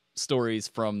stories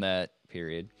from that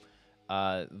period.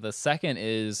 The second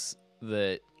is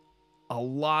that a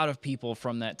lot of people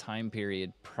from that time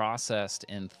period processed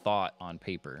and thought on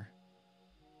paper,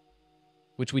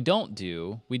 which we don't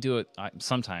do. We do it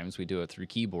sometimes. We do it through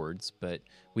keyboards, but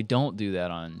we don't do that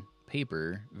on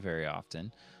paper very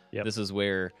often. Yep. This is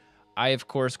where I, of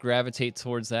course, gravitate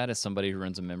towards that as somebody who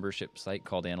runs a membership site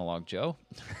called Analog Joe.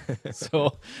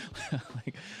 So,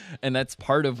 and that's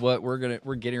part of what we're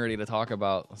getting ready to talk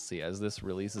about. Let's see, as this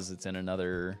releases, it's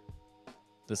in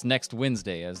this next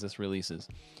Wednesday as this releases.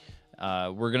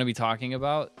 We're going to be talking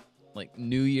about like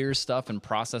New Year's stuff and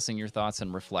processing your thoughts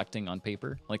and reflecting on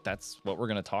paper. Like, that's what we're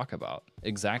going to talk about.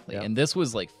 Exactly. Yep. And this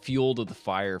was like fuel to the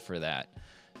fire for that,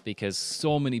 because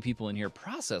so many people in here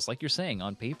process, like you're saying,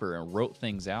 on paper and wrote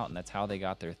things out, and that's how they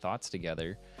got their thoughts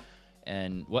together.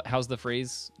 And how's the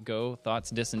phrase go? Thoughts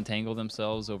disentangle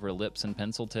themselves over lips and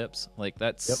pencil tips. Like,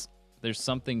 there's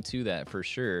something to that for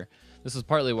sure. This is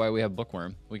partly why we have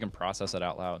Bookworm. We can process it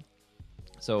out loud.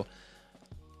 So,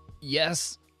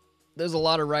 yes, there's a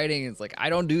lot of writing. It's like, I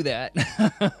don't do that.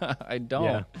 I don't.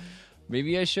 Yeah.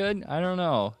 Maybe I should. I don't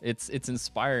know. It's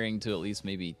inspiring to at least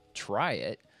maybe try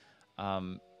it.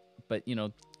 But,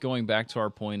 going back to our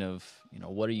point of,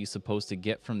 what are you supposed to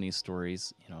get from these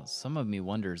stories? Some of me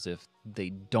wonders if they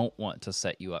don't want to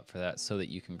set you up for that so that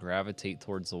you can gravitate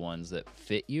towards the ones that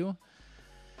fit you.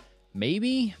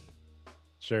 Maybe.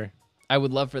 Sure. I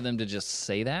would love for them to just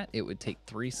say that. It would take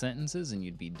 3 sentences and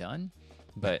you'd be done.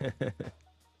 But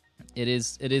it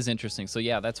is interesting. So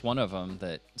yeah, that's one of them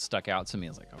that stuck out to me. I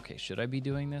was like, okay, should I be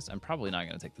doing this? I'm probably not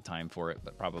going to take the time for it,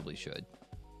 but probably should.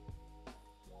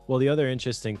 Well, the other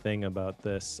interesting thing about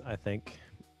this, I think,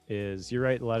 is you're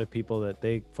right. A lot of people that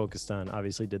they focused on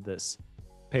obviously did this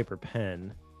paper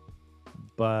pen,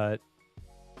 but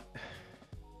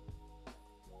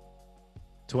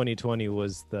 2020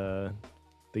 was the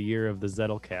year of the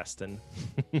Zettelkasten.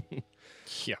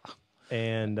 Yeah.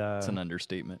 And it's an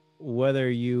understatement. Whether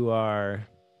you are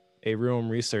a Rome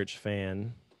Research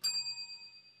fan,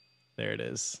 there it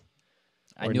is.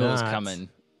 I knew it was coming.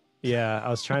 Yeah, I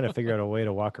was trying to figure out a way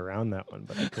to walk around that one,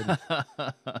 but I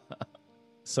couldn't.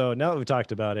 So now that we've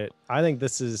talked about it, I think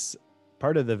this is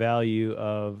part of the value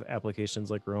of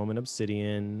applications like Rome and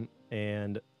Obsidian,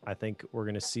 and I think we're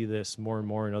going to see this more and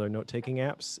more in other note-taking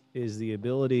apps, is the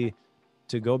ability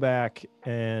to go back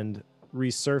and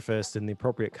resurface in the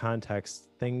appropriate context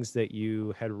things that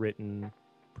you had written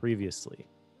previously.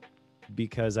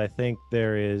 Because I think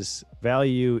there is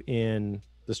value in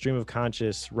the stream of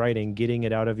conscious writing, getting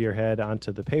it out of your head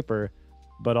onto the paper,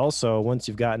 but also once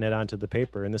you've gotten it onto the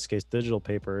paper, in this case digital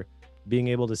paper, being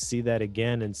able to see that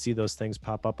again and see those things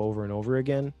pop up over and over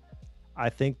again. I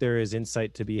think there is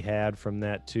insight to be had from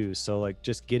that too. So like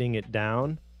just getting it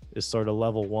down is sort of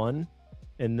level 1,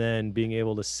 and then being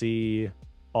able to see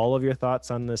all of your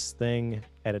thoughts on this thing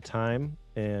at a time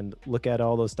and look at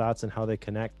all those dots and how they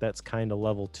connect, that's kind of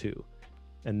level 2.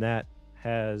 And that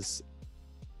has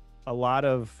a lot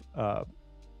of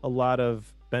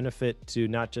benefit to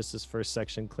not just this first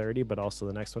section, clarity, but also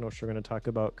the next one, which we're going to talk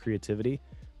about, creativity.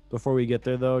 Before we get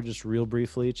there, though, just real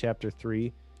briefly, chapter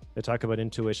 3, they talk about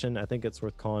intuition. I think it's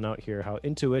worth calling out here how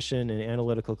intuition and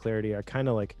analytical clarity are kind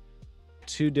of like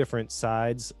two different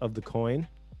sides of the coin,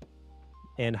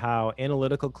 and how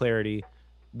analytical clarity,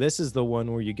 this is the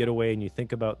one where you get away and you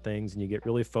think about things and you get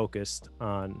really focused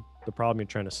on the problem you're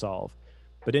trying to solve.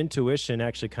 But intuition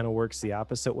actually kind of works the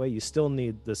opposite way. You still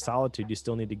need the solitude, you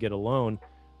still need to get alone,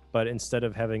 but instead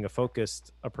of having a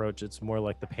focused approach, it's more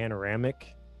like the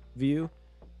panoramic view,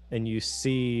 and you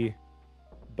see,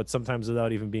 but sometimes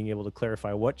without even being able to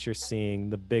clarify what you're seeing,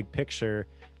 the big picture,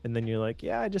 and then you're like,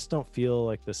 yeah, I just don't feel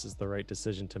like this is the right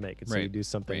decision to make, and so you do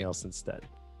something else instead.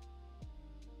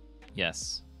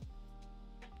 Yes.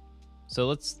 So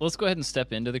let's go ahead and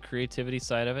step into the creativity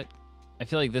side of it. I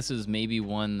feel like this is maybe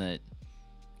one that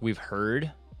we've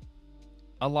heard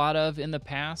a lot of in the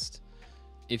past.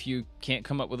 If you can't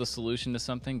come up with a solution to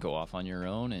something, go off on your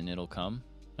own and it'll come,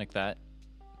 like that.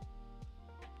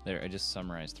 There, I just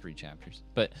summarized 3 chapters,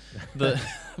 but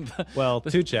well,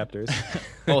 2 chapters.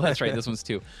 Oh, that's right. This one's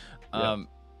 2. Yeah.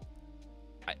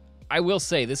 I will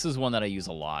say this is one that I use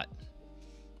a lot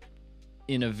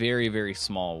in a very, very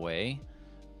small way,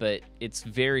 but it's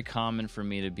very common for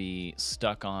me to be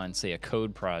stuck on, say, a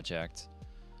code project.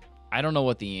 I don't know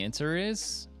what the answer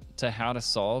is to how to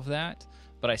solve that,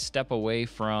 but I step away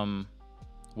from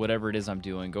whatever it is I'm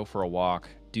doing, go for a walk,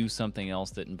 do something else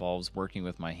that involves working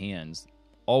with my hands,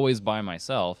 always by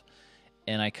myself,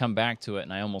 and I come back to it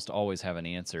and I almost always have an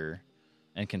answer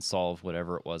and can solve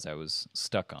whatever it was I was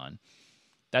stuck on.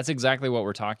 That's exactly what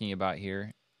we're talking about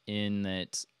here, in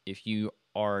that if you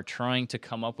are trying to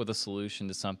come up with a solution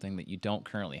to something that you don't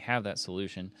currently have that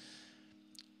solution,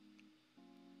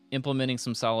 implementing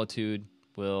some solitude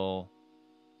will,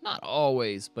 not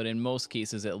always, but in most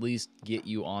cases at least, get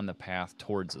you on the path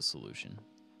towards a solution.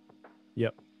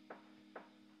 Yep.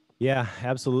 Yeah,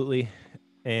 absolutely.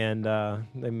 And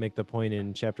they make the point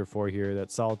in chapter 4 here that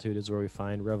solitude is where we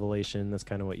find revelation. That's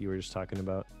kind of what you were just talking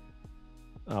about.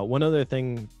 One other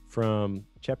thing from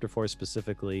chapter 4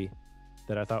 specifically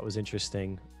that I thought was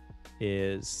interesting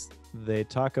is they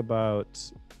talk about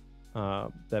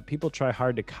that people try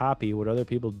hard to copy what other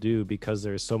people do because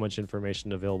there's so much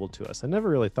information available to us. I never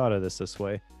really thought of this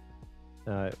way.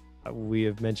 We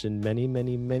have mentioned many,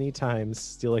 many, many times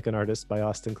Steal Like an Artist by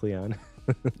Austin Kleon.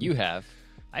 You have.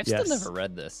 I've still never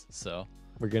read this, so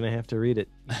we're going to have to read it.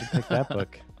 You should pick that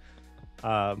book.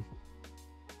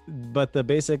 But the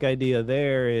basic idea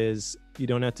there is you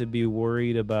don't have to be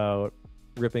worried about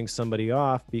ripping somebody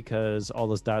off, because all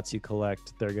those dots you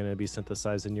collect, they're going to be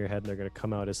synthesized in your head and they're going to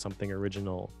come out as something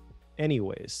original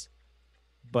anyways.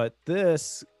 But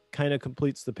this kind of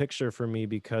completes the picture for me,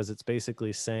 because it's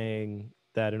basically saying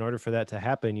that in order for that to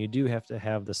happen, you do have to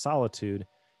have the solitude.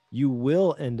 You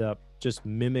will end up just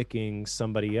mimicking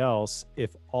somebody else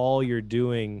if all you're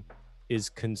doing is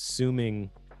consuming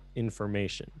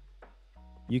information.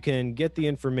 You can get the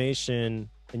information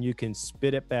and you can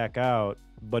spit it back out,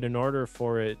 but in order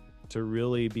for it to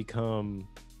really become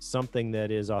something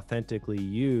that is authentically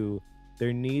you,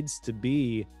 there needs to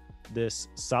be this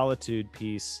solitude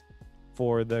piece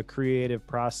for the creative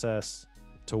process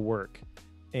to work.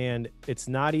 And it's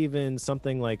not even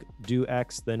something like do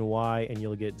X, then Y, and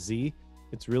you'll get Z.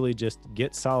 It's really just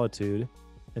get solitude,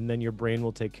 and then your brain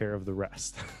will take care of the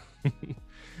rest,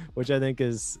 which I think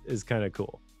is kind of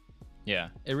cool. Yeah,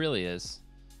 it really is.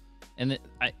 And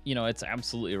it's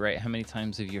absolutely right. How many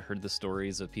times have you heard the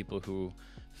stories of people who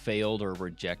failed or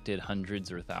rejected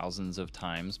hundreds or thousands of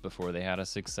times before they had a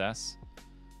success?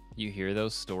 You hear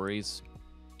those stories.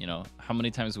 How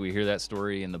many times we hear that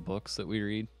story in the books that we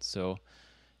read? So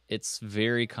it's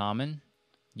very common.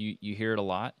 You hear it a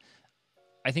lot.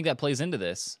 I think that plays into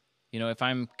this. If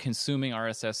I'm consuming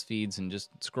RSS feeds and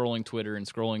just scrolling Twitter and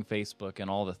scrolling Facebook and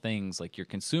all the things, like you're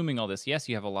consuming all this, yes,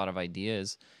 you have a lot of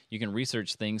ideas. You can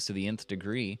research things to the nth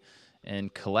degree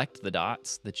and collect the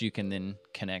dots that you can then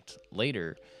connect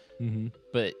later. Mm-hmm.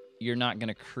 But you're not going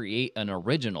to create an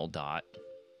original dot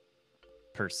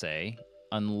per se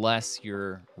unless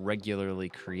you're regularly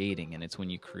creating. And it's when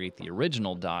you create the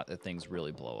original dot that things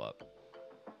really blow up.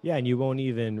 Yeah, and you won't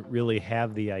even really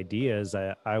have the ideas,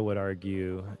 I would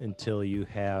argue, until you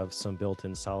have some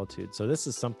built-in solitude. So this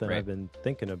is something I've been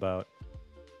thinking about,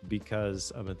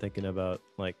 because I've been thinking about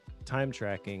like time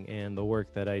tracking and the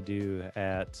work that I do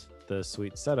at the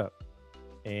Suite Setup.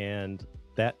 And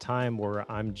that time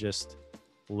where I'm just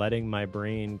letting my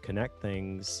brain connect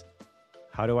things,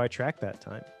 how do I track that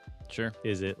time? Sure.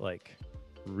 Is it like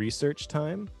research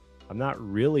time? I'm not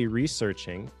really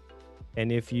researching.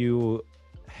 And if you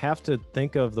have to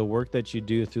think of the work that you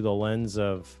do through the lens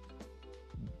of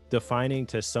defining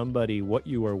to somebody what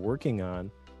you are working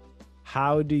on,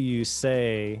 how do you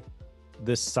say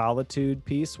this solitude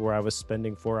piece where I was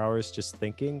spending 4 hours just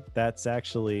thinking, that's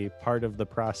actually part of the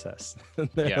process?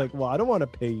 They're Yeah. like, well, I don't want to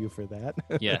pay you for that.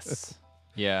 Yes.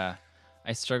 Yeah.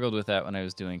 I struggled with that when I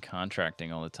was doing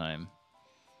contracting all the time.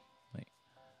 Like,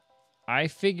 I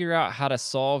figure out how to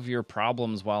solve your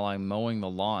problems while I'm mowing the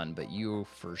lawn, but you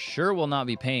for sure will not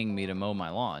be paying me to mow my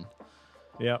lawn.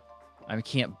 Yep. I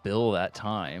can't bill that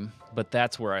time, but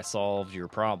that's where I solved your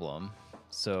problem.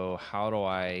 So how do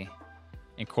I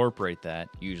incorporate that?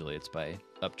 Usually it's by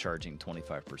upcharging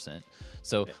 25%.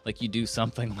 So like you do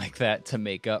something like that to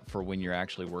make up for when you're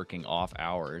actually working off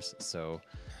hours. So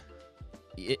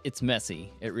it's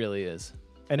messy. It really is.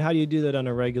 And how do you do that on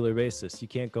a regular basis? You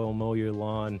can't go mow your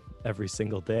lawn every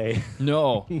single day.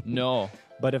 No.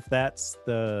 But if that's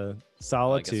the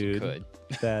solitude, Well, I guess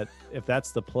you that if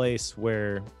that's the place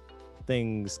where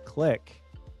things click,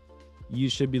 you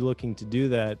should be looking to do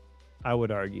that, I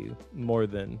would argue, more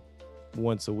than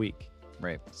once a week.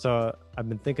 Right. So I've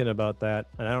been thinking about that,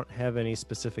 and I don't have any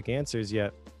specific answers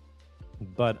yet,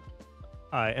 but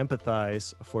I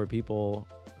empathize for people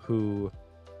who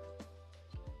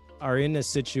are in a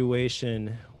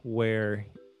situation where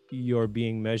you're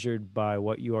being measured by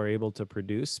what you are able to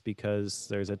produce, because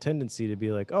there's a tendency to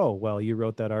be like, oh, well, you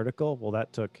wrote that article. Well,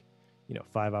 that took,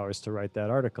 5 hours to write that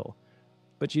article.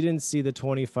 But you didn't see the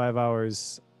 25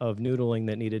 hours of noodling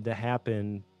that needed to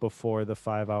happen before the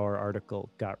 5-hour article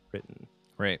got written.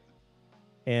 Right.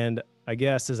 And I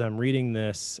guess as I'm reading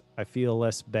this, I feel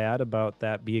less bad about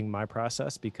that being my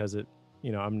process, because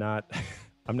I'm not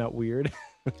weird.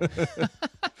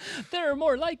 They're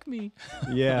more like me.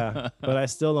 Yeah, but I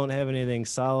still don't have anything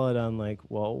solid on like,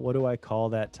 well, what do I call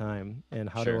that time, and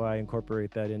how do I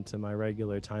incorporate that into my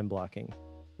regular time blocking?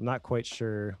 I'm not quite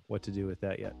sure what to do with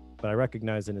that yet, but I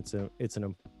recognize that it's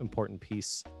an important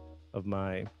piece of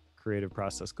my creative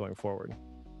process going forward.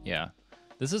 Yeah.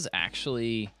 This is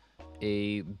actually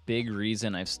a big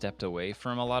reason I've stepped away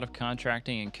from a lot of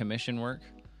contracting and commission work,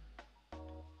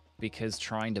 because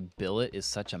trying to bill it is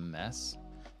such a mess.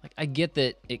 Like, I get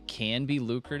that it can be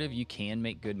lucrative, you can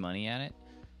make good money at it,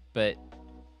 but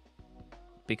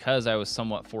because I was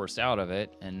somewhat forced out of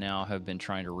it and now have been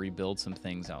trying to rebuild some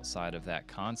things outside of that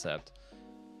concept,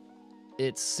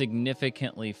 it's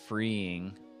significantly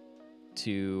freeing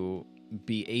to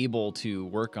be able to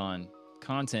work on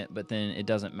content, but then it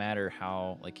doesn't matter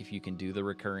how, like, if you can do the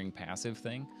recurring passive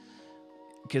thing,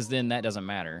 because then that doesn't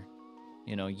matter.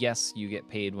 Yes, you get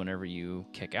paid whenever you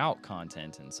kick out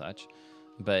content and such,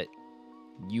 but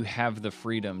you have the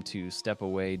freedom to step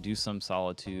away, do some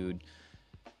solitude,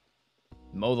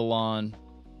 mow the lawn,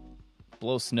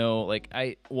 blow snow.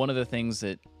 One of the things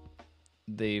that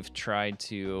they've tried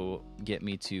to get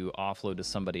me to offload to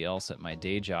somebody else at my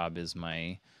day job is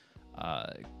my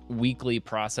weekly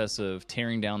process of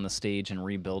tearing down the stage and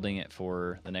rebuilding it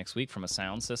for the next week from a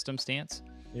sound system stance.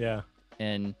 Yeah.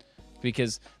 And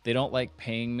because they don't like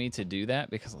paying me to do that,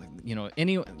 because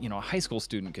a high school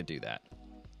student could do that.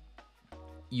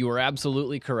 You are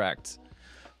absolutely correct,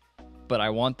 but I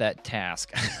want that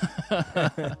task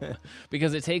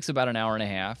because it takes about an hour and a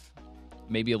half,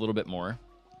 maybe a little bit more.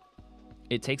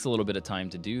 It takes a little bit of time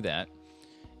to do that,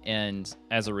 and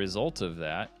as a result of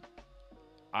that,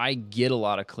 I get a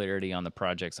lot of clarity on the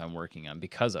projects I'm working on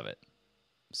because of it.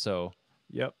 So,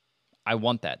 yep, I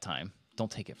want that time. Don't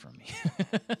take it from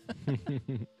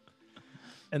me.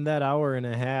 And that hour and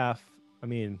a half, I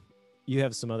mean, you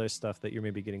have some other stuff that you're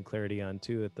maybe getting clarity on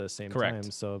too at the same Correct.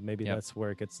 time. So maybe that's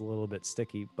where it gets a little bit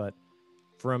sticky. But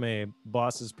from a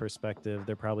boss's perspective,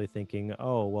 they're probably thinking,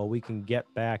 oh, well, we can get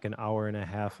back an hour and a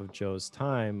half of Joe's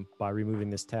time by removing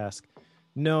this task.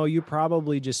 No, you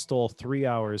probably just stole 3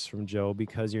 hours from Joe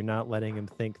because you're not letting him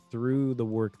think through the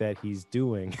work that he's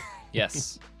doing.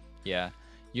 Yes. Yeah.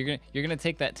 You're gonna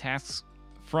take that task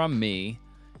from me,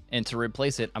 and to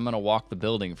replace it, I'm gonna walk the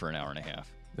building for an hour and a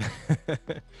half.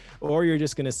 Or you're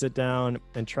just gonna sit down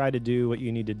and try to do what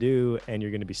you need to do, and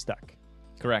you're gonna be stuck.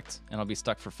 Correct. And I'll be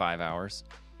stuck for 5 hours.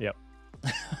 Yep.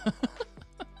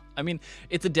 I mean,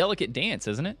 it's a delicate dance,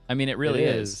 isn't it? I mean, it really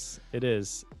is. It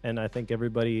is. And I think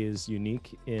everybody is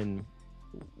unique in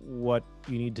what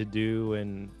you need to do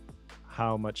and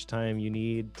how much time you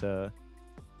need to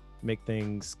make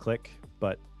things click.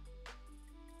 But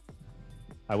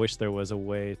I wish there was a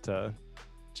way to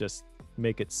just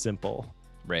make it simple.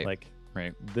 Right. Like,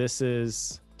 right. This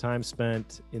is time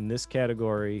spent in this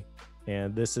category,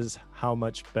 and this is how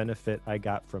much benefit I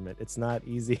got from it. It's not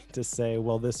easy to say,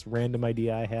 well, this random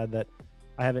idea I had that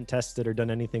I haven't tested or done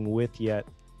anything with yet,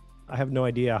 I have no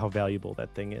idea how valuable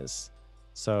that thing is.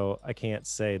 So I can't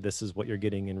say this is what you're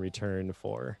getting in return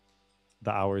for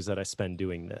the hours that I spend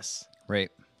doing this. Right.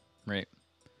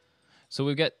 So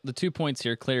we've got the 2 points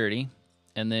here, clarity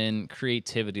and then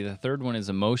creativity. The third one is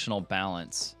emotional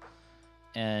balance.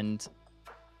 And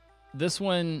this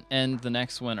one and the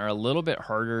next one are a little bit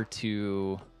harder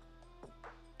to,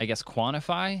 I guess,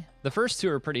 quantify. The first two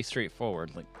are pretty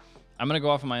straightforward. Like, I'm going to go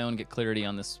off on my own, get clarity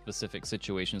on this specific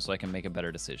situation so I can make a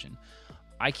better decision.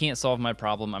 I can't solve my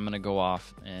problem. I'm going to go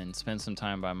off and spend some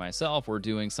time by myself or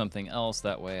doing something else.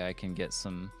 That way I can get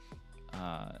some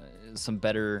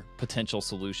better potential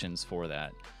solutions for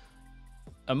that.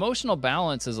 Emotional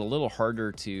balance is a little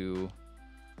harder to,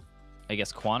 I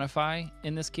guess, quantify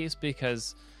in this case,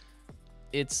 because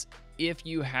it's, if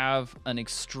you have an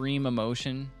extreme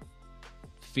emotion,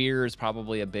 fear is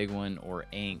probably a big one, or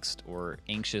angst or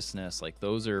anxiousness, like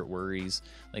those are worries,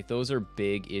 like those are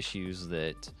big issues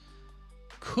that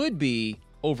could be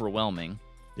overwhelming.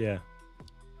 Yeah.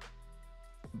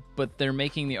 But they're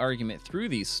making the argument through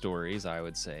these stories, I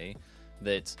would say,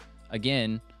 that,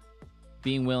 again,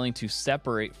 being willing to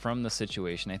separate from the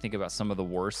situation. I think about some of the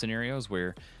war scenarios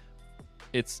where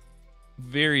it's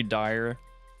very dire,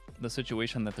 the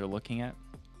situation that they're looking at.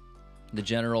 The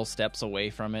general steps away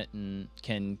from it and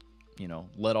can,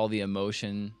 let all the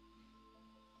emotion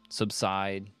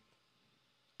subside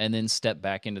and then step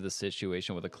back into the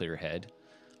situation with a clear head.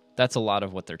 That's a lot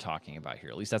of what they're talking about here.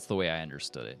 At least that's the way I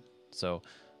understood it. So,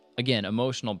 again,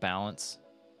 emotional balance.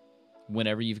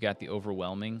 Whenever you've got the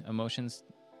overwhelming emotions,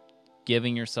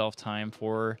 giving yourself time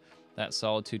for that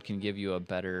solitude can give you a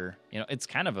better, it's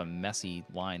kind of a messy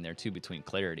line there too between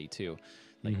clarity too.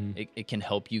 Like it can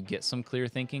help you get some clear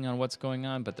thinking on what's going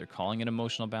on, but they're calling it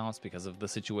emotional balance because of the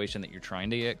situation that you're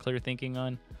trying to get clear thinking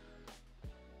on.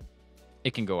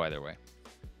 It can go either way.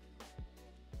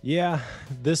 Yeah,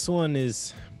 this one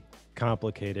is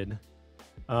complicated.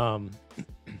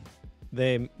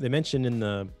 They mentioned in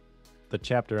the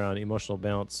chapter on emotional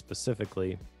balance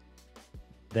specifically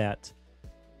that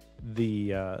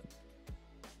the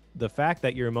fact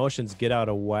that your emotions get out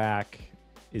of whack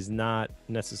is not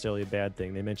necessarily a bad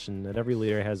thing. They mentioned that every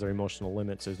leader has their emotional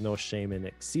limits. There's no shame in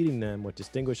exceeding them. What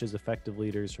distinguishes effective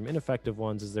leaders from ineffective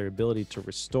ones is their ability to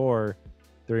restore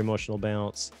their emotional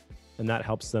balance, and that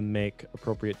helps them make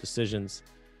appropriate decisions.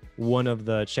 One of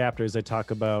the chapters I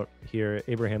talk about here,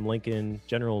 Abraham Lincoln,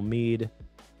 General Meade,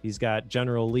 he's got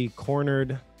General Lee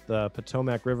cornered. The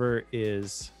Potomac River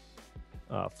is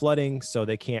flooding, so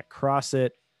they can't cross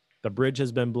it. The bridge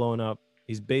has been blown up.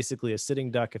 He's basically a sitting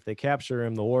duck. If they capture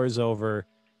him, the war is over.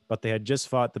 But they had just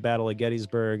fought the Battle of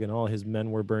Gettysburg, and all his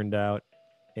men were burned out,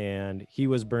 and he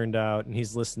was burned out, and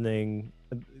he's listening,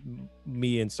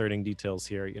 me inserting details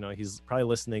here, he's probably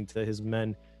listening to his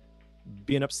men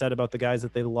being upset about the guys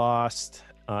that they lost,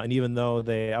 and even though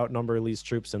they outnumber Lee's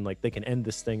troops and like they can end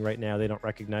this thing right now, they don't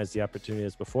recognize the opportunity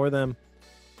that's before them.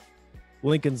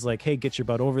 Lincoln's like, hey, get your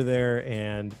butt over there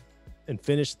and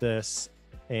finish this.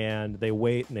 And they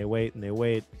wait and they wait and they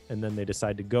wait, and then they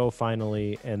decide to go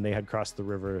finally, and they had crossed the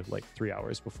river like 3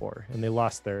 hours before, and they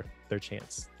lost their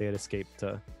chance. They had escaped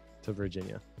to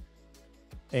Virginia.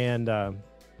 And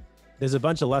there's a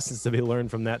bunch of lessons to be learned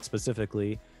from that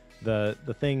specifically.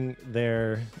 The thing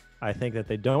there, I think, that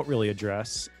they don't really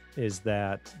address is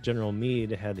that General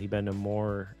Meade, had he been a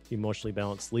more emotionally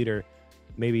balanced leader,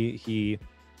 maybe he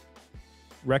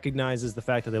recognizes the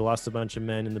fact that they lost a bunch of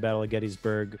men in the Battle of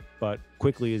Gettysburg, but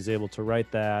quickly is able to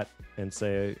write that and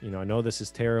say, I know this is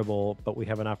terrible, but we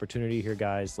have an opportunity here,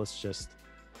 guys. Let's just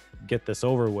get this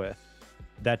over with.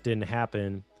 That didn't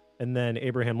happen. And then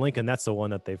Abraham Lincoln, that's the one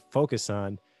that they focus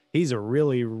on. He's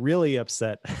really, really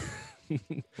upset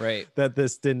right, that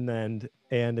this didn't end.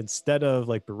 And instead of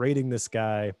like berating this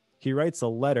guy, he writes a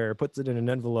letter, puts it in an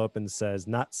envelope, and says,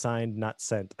 "Not signed, not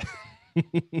sent."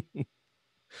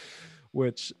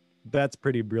 Which, that's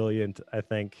pretty brilliant, I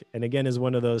think. And again, is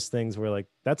one of those things where like,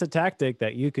 that's a tactic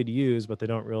that you could use, but they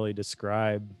don't really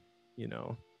describe,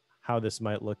 how this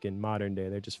might look in modern day.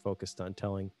 They're just focused on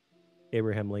telling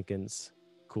Abraham Lincoln's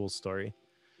cool story.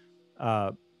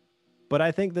 But I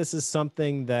think this is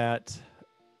something that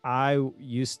I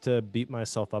used to beat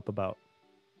myself up about,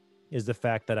 is the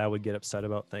fact that I would get upset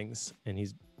about things. And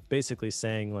he's basically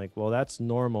saying like, well, that's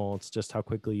normal. It's just how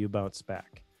quickly you bounce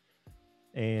back.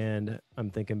 And I'm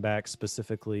thinking back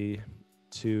specifically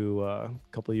to a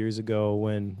couple of years ago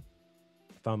when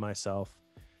I found myself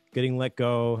getting let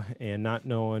go and not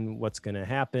knowing what's going to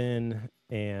happen,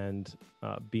 and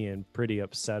being pretty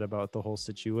upset about the whole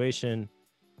situation.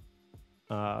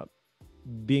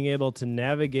 Being able to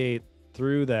navigate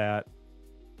through that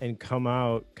and come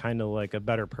out kind of like a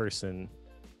better person,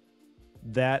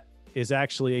 that is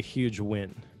actually a huge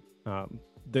win.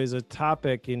 There's a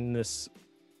topic in this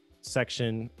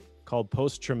section called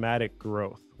post-traumatic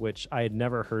growth, which I had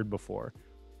never heard before.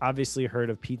 Obviously heard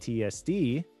of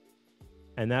PTSD,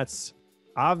 and that's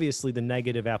obviously the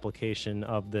negative application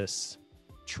of this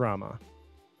trauma.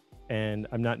 And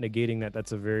I'm not negating that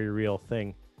that's a very real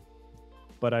thing.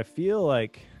 But I feel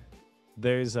like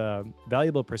there's a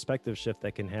valuable perspective shift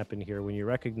that can happen here when you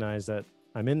recognize that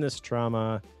I'm in this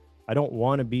trauma, I don't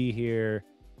want to be here,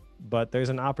 but there's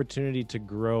an opportunity to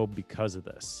grow because of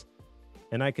this.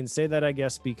 And I can say that, I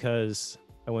guess, because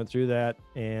I went through that,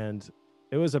 and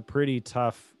it was a pretty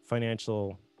tough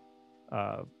financial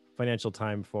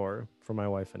time for my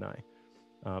wife and I.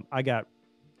 I got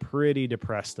pretty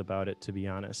depressed about it, to be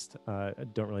honest. I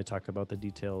don't really talk about the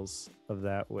details of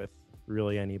that with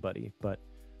really anybody, but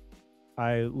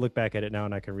I look back at it now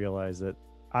and I can realize that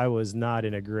I was not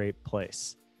in a great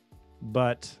place.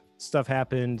 But stuff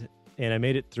happened and I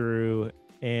made it through,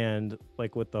 and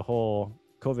like with the whole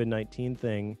COVID-19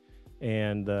 thing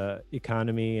and the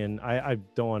economy, and I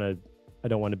don't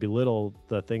want to belittle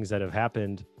the things that have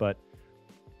happened, but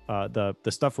the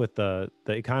stuff with the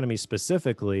economy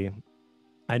specifically,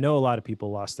 I know a lot of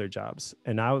people lost their jobs,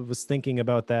 and I was thinking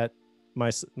about that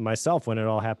myself when it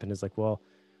all happened. Is like, well,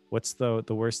 what's the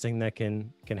worst thing that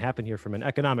can happen here from an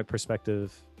economic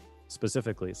perspective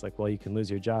specifically? It's like, well, you can lose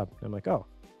your job. And I'm like, oh,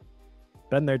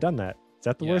 been there, done that. Is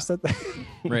that the worst?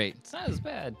 Right. It's not as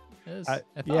bad as I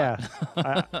thought.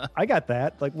 Yeah, I got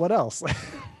that. Like, what else?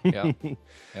 Yeah.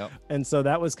 And so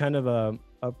that was kind of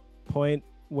a point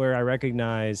where I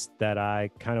recognized that I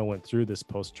kind of went through this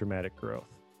post-traumatic growth.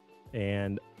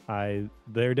 And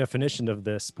their definition of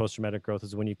this post-traumatic growth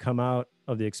is when you come out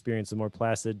of the experience a more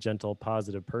placid, gentle,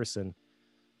 positive person.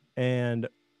 And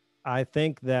I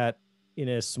think that in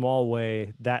a small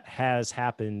way that has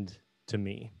happened to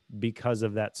me because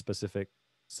of that specific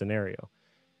scenario.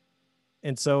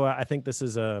 And so I think this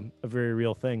is a very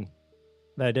real thing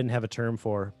that I didn't have a term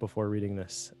for before reading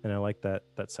this. And I like that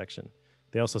section.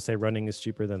 They also say running is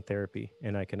cheaper than therapy,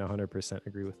 and I can 100%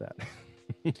 agree with that.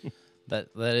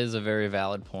 That is a very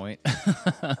valid point.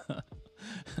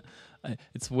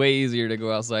 It's way easier to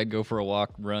go outside, go for a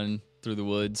walk, run through the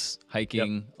woods,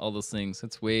 hiking, all those things.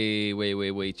 It's way, way,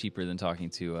 way, way cheaper than talking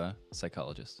to a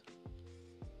psychologist.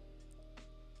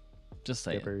 Just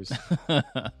saying.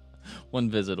 One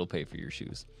visit will pay for your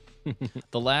shoes.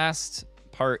 The last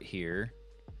part here,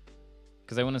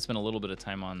 because I want to spend a little bit of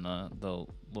time on the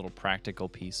little practical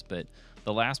piece, but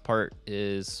the last part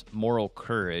is moral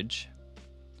courage.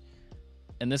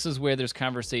 And this is where there's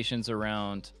conversations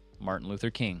around Martin Luther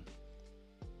King.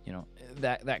 You know,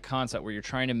 that concept where you're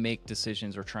trying to make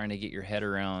decisions or trying to get your head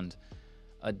around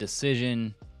a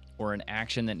decision or an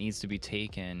action that needs to be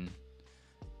taken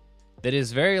that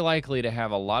is very likely to have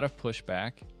a lot of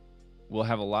pushback, will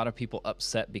have a lot of people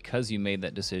upset because you made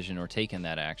that decision or taken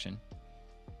that action.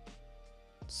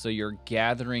 So you're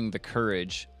gathering the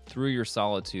courage through your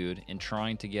solitude and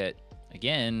trying to get,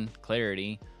 again,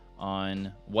 clarity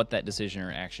on what that decision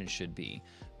or action should be.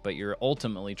 But you're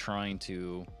ultimately trying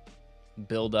to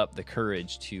build up the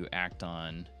courage to act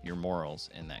on your morals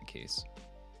in that case.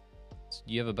 So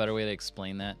do you have a better way to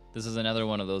explain that? This is another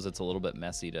one of those that's a little bit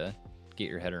messy to get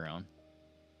your head around.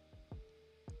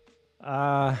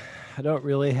 I don't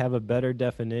really have a better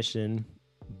definition,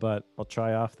 but I'll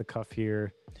try off the cuff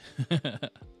here.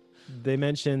 They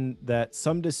mention that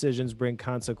some decisions bring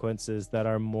consequences that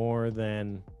are more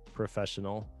than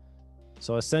professional.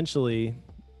 So essentially,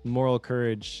 moral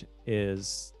courage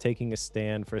is taking a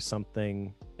stand for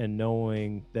something and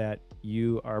knowing that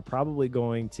you are probably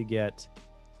going to get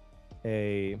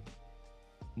a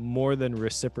more than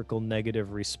reciprocal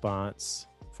negative response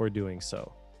for doing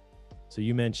so. So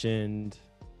you mentioned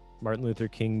Martin Luther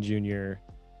King Jr.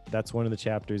 That's one of the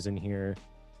chapters in here.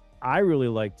 I really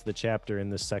liked the chapter in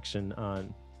this section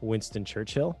on Winston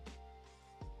Churchill.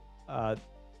 The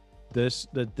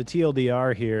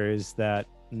TLDR here is that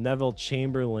Neville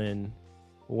Chamberlain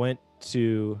went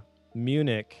to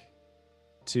Munich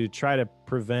to try to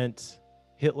prevent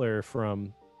Hitler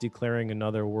from declaring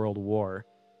another world war,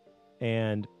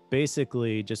 and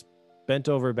basically just bent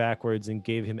over backwards and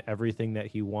gave him everything that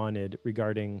he wanted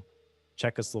regarding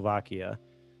Czechoslovakia,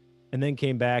 and then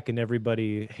came back and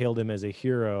everybody hailed him as a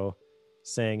hero,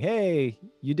 saying, "Hey,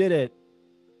 you did it,"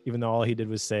 even though all he did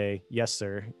was say, "Yes,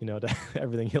 sir," to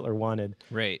everything Hitler wanted.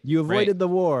 Right. You avoided the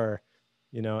war,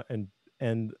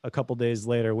 and a couple days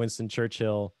later, Winston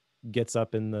Churchill gets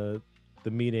up in the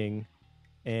meeting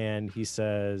and he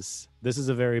says, "This is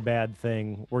a very bad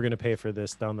thing. We're going to pay for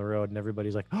this down the road." And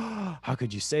everybody's like, "Oh, how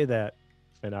could you say that?"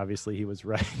 And obviously he was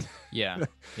right. Yeah.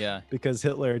 Yeah. Because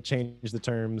Hitler changed the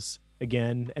terms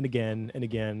again and again and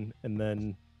again. And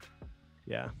then,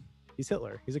 yeah. he's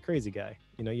Hitler. He's a crazy guy.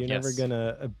 You know, you're Yes.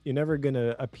 never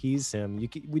gonna appease him.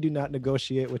 We do not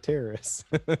negotiate with terrorists.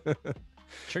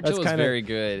 Churchill was kinda- very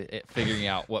good at figuring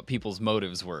out what people's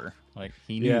motives were. Like,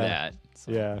 he knew Yeah. that.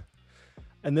 So. Yeah.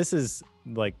 And this is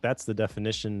like, that's the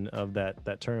definition of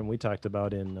that term we talked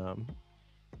about in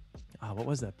what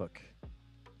was that book?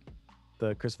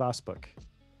 The Chris Voss book.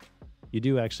 You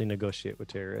do actually negotiate with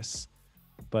terrorists,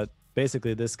 but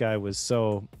basically this guy was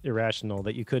so irrational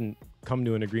that you couldn't come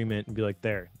to an agreement and be like,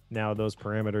 there, now those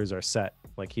parameters are set.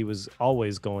 Like, he was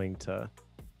always going to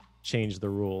change the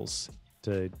rules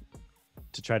to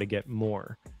try to get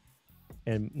more,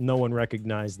 and no one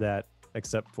recognized that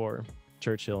except for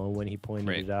Churchill. And when he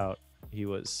pointed it out, he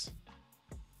was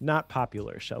not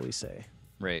popular, shall we say.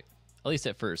 Right. At least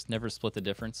at first. Never split the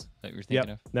difference that you're thinking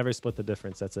of. Never split the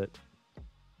difference. That's it.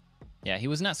 Yeah, he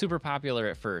was not super popular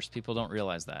at first. People don't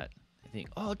realize that. They think,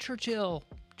 oh, Churchill.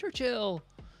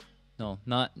 No,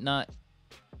 not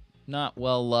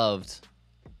well loved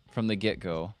from the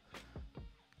get-go.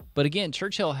 But again,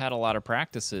 Churchill had a lot of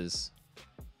practices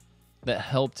that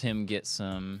helped him get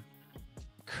some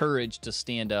courage to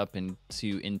stand up and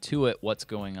to intuit what's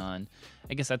going on.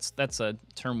 I guess that's a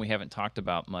term we haven't talked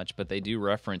about much, but they do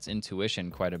reference intuition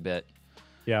quite a bit.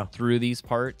 Yeah. Through these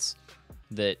parts,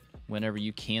 that whenever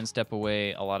you can step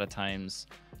away, a lot of times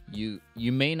you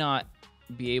may not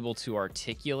be able to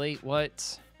articulate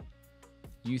what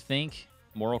you think.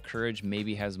 Moral courage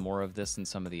maybe has more of this than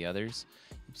some of the others.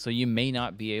 So you may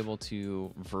not be able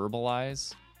to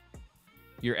verbalize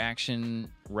your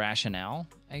action rationale,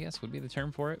 I guess would be the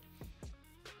term for it.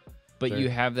 But Sure. you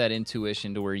have that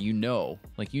intuition to where you know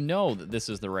that this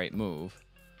is the right move.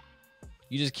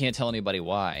 You just can't tell anybody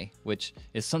why, which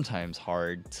is sometimes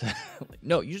hard to...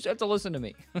 no, you just have to listen to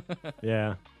me.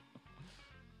 Yeah.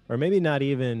 Or maybe not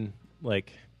even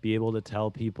like be able to tell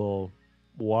people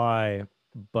why,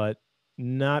 but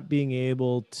not being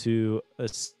able to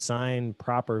assign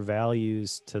proper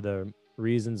values to the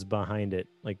reasons behind it.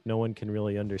 Like, no one can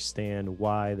really understand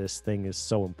why this thing is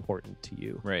so important to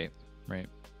you. Right.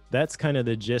 That's kind of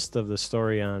the gist of the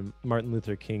story on Martin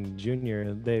Luther King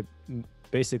Jr. They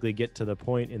basically get to the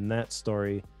point in that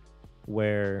story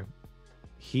where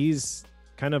he's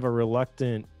kind of a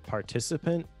reluctant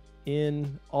participant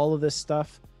in all of this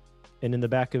stuff. And in the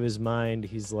back of his mind,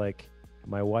 he's like,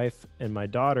 my wife and my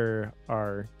daughter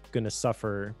are going to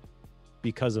suffer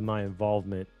because of my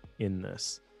involvement in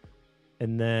this.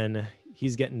 And then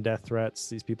he's getting death threats.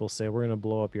 These people say, we're going to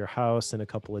blow up your house in a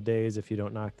couple of days if you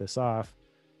don't knock this off.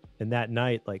 And that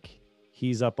night, like,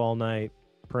 he's up all night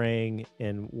praying.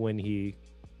 And when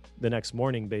the next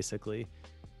morning, basically,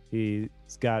 he's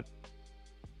got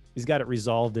it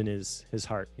resolved in his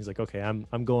heart. He's like, okay,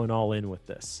 I'm going all in with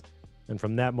this. And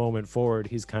from that moment forward,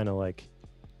 he's kind of like,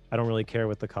 I don't really care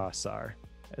what the costs are.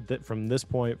 From this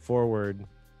point forward,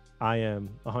 I am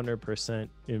 100%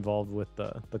 involved with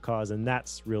the cause. And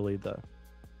that's really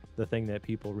the thing that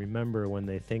people remember when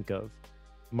they think of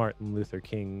Martin Luther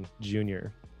King Jr.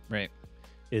 Right.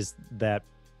 Is that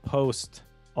post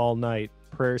all night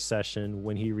prayer session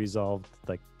when he resolved,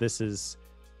 like, this is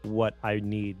what I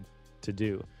need to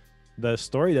do. The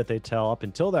story that they tell up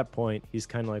until that point, he's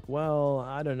kind of like, well,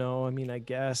 I don't know. I mean, I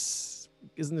guess,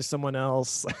 isn't there someone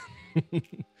else?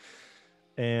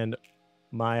 And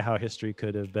how history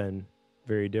could have been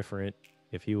very different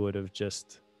if he would have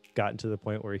just gotten to the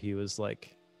point where he was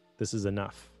like, this is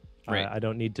enough. Right. I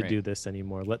don't need to do this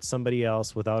anymore. Let somebody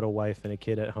else without a wife and a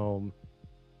kid at home,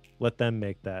 let them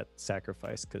make that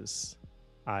sacrifice, because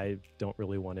I don't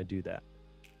really want to do that.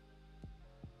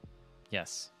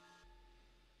 Yes.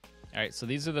 All right, so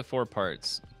these are the 4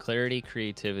 parts: clarity,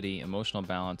 creativity, emotional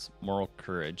balance, moral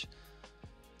courage.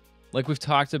 Like we've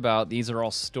talked about, these are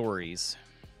all stories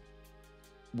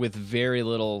with very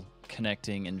little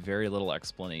connecting and very little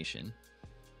explanation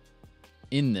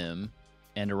in them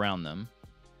and around them.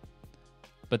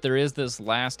 But there is this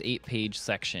last 8-page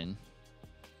section,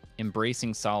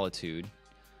 Embracing Solitude,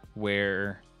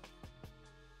 where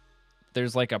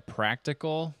there's like a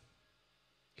practical,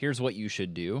 here's what you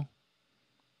should do.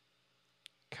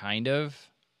 Kind of.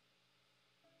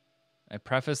 I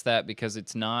preface that because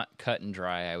it's not cut and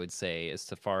dry, I would say, as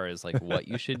far as like what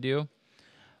you should do.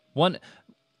 One,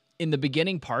 in the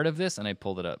beginning part of this, and I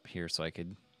pulled it up here so I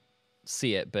could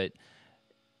see it, but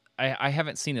I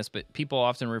haven't seen this, but people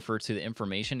often refer to the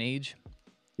information age.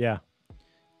 Yeah.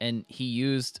 And he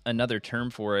used another term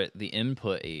for it, the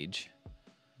input age.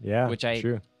 Yeah, which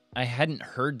true. I hadn't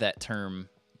heard that term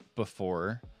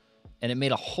before, and it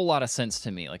made a whole lot of sense to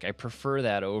me. Like, I prefer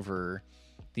that over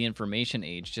the information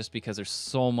age, just because there's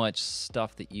so much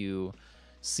stuff that you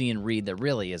see and read that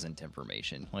really isn't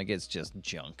information. Like, it's just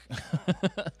junk.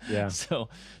 Yeah. So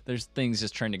there's things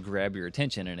just trying to grab your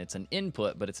attention, and it's an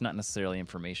input, but it's not necessarily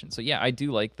information. So yeah, I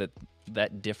do like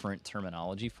that different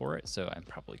terminology for it. So I'm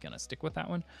probably going to stick with that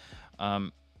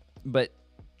one. But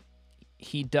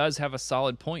he does have a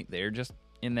solid point there, just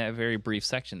in that very brief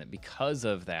section, that because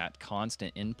of that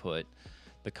constant input,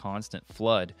 the constant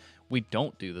flood, we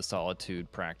don't do the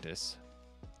solitude practice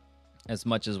as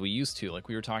much as we used to. Like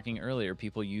we were talking earlier,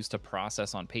 people used to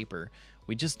process on paper.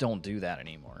 We just don't do that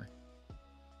anymore.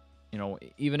 You know,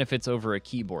 even if it's over a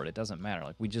keyboard, it doesn't matter.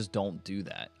 Like, we just don't do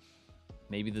that.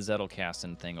 Maybe the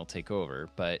Zettelkasten thing will take over,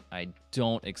 but I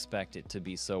don't expect it to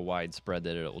be so widespread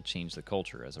that it will change the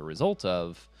culture as a result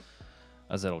of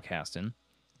a Zettelkasten.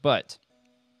 But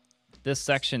this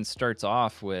section starts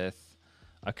off with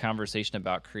a conversation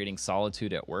about creating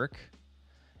solitude at work.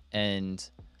 And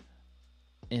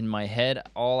in my head,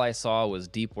 all I saw was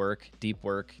deep work, deep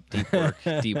work, deep work,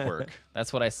 deep work.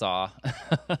 That's what I saw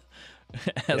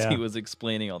as he was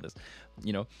explaining all this.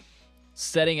 You know,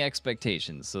 setting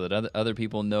expectations so that other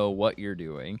people know what you're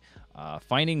doing,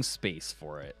 finding space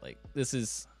for it. Like,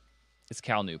 it's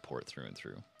Cal Newport through and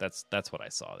through. That's what I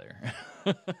saw there.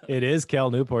 It is Cal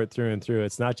Newport through and through.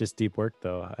 It's not just deep work,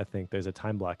 though. I think there's a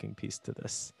time blocking piece to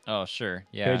this. Oh, sure.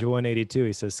 Yeah. Page 182,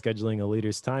 he says scheduling a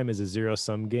leader's time is a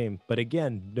zero-sum game. But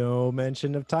again, no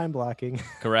mention of time blocking.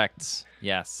 Correct.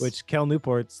 Yes. Which Cal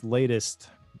Newport's latest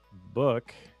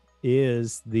book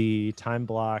is the time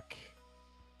block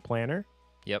planner.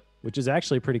 Yep. Which is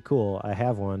actually pretty cool. I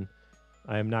have one.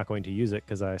 I am not going to use it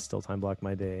because I still time block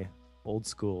my day old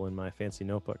school in my fancy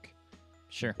notebook.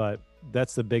 Sure. But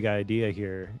that's the big idea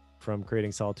here from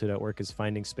creating solitude at work, is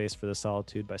finding space for the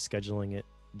solitude by scheduling it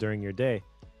during your day.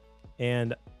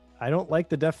 And I don't like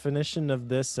the definition of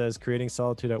this as creating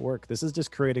solitude at work. This is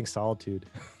just creating solitude.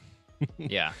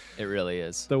 Yeah, it really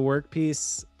is. The work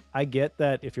piece, I get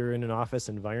that if you're in an office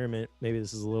environment, maybe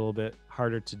this is a little bit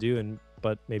harder to do,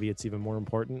 but maybe it's even more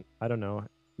important. I don't know.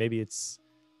 Maybe it's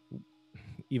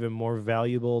even more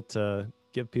valuable to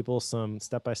give people some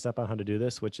step-by-step on how to do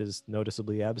this, which is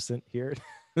noticeably absent here.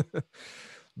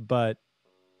 But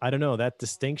I don't know, that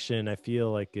distinction I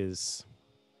feel like is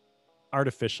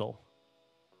artificial.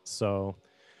 So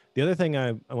the other thing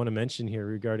I want to mention here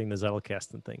regarding the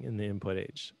Zettelkasten thing in the input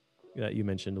age that you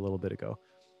mentioned a little bit ago,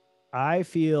 I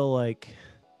feel like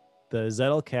the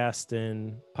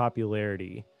Zettelkasten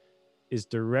popularity is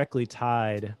directly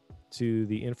tied to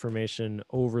the information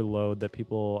overload that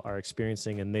people are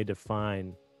experiencing and they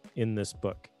define in this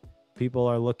book. People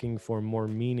are looking for more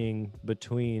meaning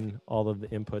between all of the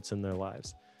inputs in their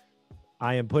lives.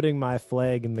 I am putting my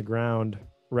flag in the ground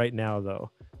right now,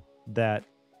 though, that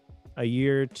a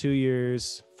year, 2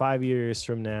 years, 5 years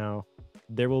from now,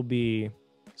 there will be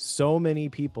so many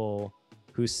people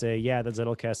who say, yeah, the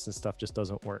Zettelkasten stuff just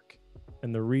doesn't work.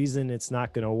 And the reason it's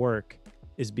not going to work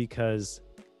is because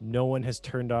no one has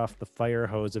turned off the fire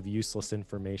hose of useless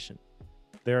information.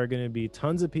 There are going to be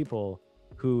tons of people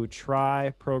who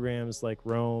try programs like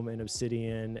Roam and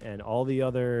Obsidian and all the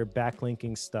other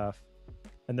backlinking stuff,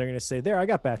 and they're going to say, there, I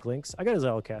got backlinks. I got a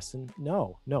Zettelkasten.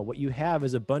 No, what you have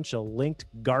is a bunch of linked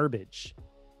garbage.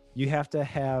 You have to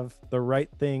have the right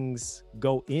things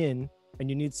go in, and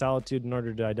you need solitude in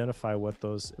order to identify what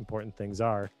those important things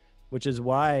are, which is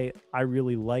why I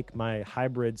really like my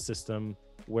hybrid system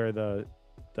where the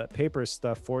paper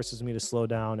stuff forces me to slow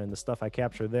down, and the stuff I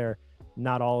capture there,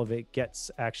 not all of it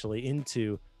gets actually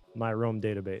into my Roam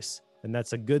database. And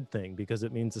that's a good thing because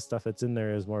it means the stuff that's in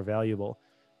there is more valuable.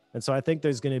 And so I think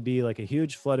there's going to be like a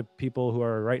huge flood of people who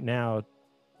are right now,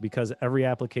 because every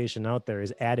application out there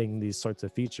is adding these sorts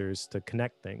of features to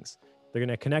connect things. They're going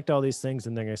to connect all these things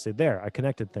and they're going to say, there, I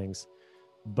connected things,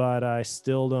 but I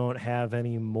still don't have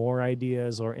any more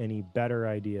ideas or any better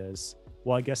ideas.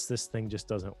 Well, I guess this thing just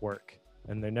doesn't work.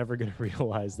 And they're never going to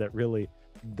realize that really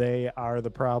they are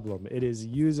the problem. It is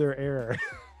user error.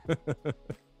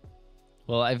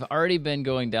 Well, I've already been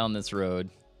going down this road.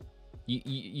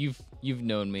 You've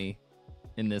known me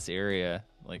in this area.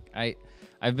 Like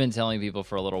I've been telling people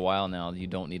for a little while now, you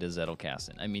don't need a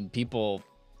Zettelkasten. I mean, people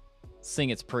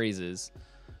sing its praises,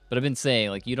 but I've been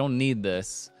saying, like, you don't need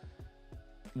this.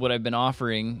 What I've been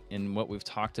offering and what we've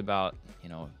talked about,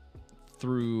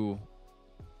 through,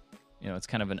 it's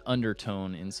kind of an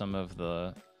undertone in some of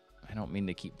the, I don't mean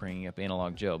to keep bringing up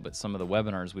Analog Joe, but some of the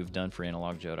webinars we've done for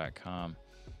analogjoe.com,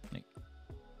 like,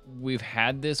 we've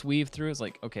had this weave through. It's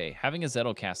like, okay, having a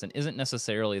Zettelkasten isn't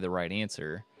necessarily the right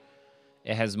answer.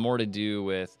 It has more to do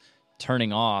with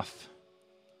turning off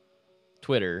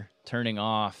Twitter, turning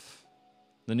off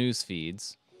the news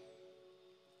feeds,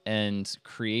 and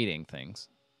creating things.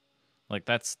 Like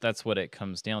that's what it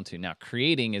comes down to. Now,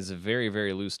 creating is a very,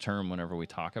 very loose term whenever we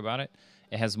talk about it.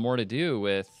 It has more to do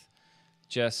with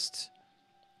just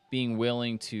being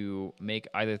willing to make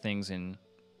either things in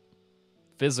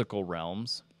physical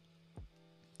realms.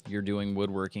 You're doing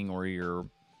woodworking or you're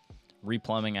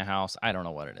replumbing a house. I don't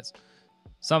know what it is.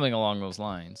 Something along those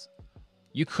lines.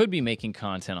 You could be making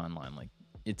content online. Like,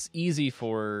 it's easy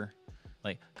for,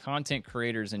 like, content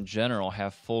creators in general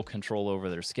have full control over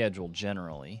their schedule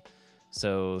generally.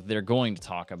 So they're going to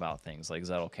talk about things like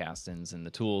Zettelkastens and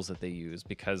the tools that they use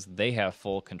because they have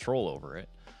full control over it.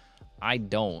 I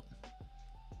don't.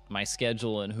 My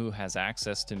schedule and who has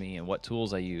access to me and what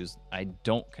tools I use, I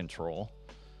don't control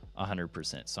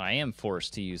 100%. So I am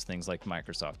forced to use things like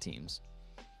Microsoft Teams.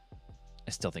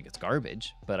 I still think it's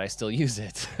garbage, but I still use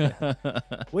it.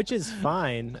 Which is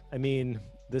fine. I mean,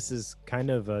 this is kind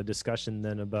of a discussion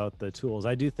then about the tools.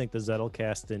 I do think the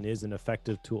Zettelkasten is an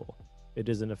effective tool. It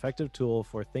is an effective tool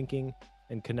for thinking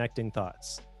and connecting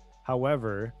thoughts.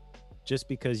 However, just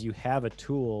because you have a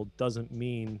tool doesn't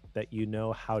mean that you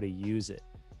know how to use it.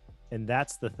 And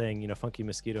that's the thing, Funky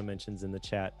Mosquito mentions in the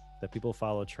chat that people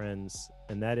follow trends,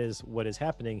 and that is what is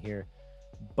happening here.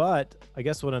 But I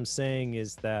guess what I'm saying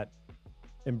is that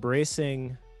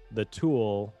embracing the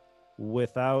tool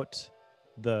without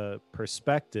the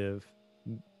perspective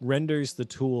renders the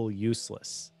tool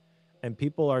useless. And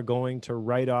people are going to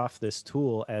write off this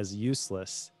tool as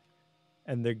useless,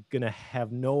 and they're going to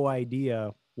have no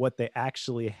idea what they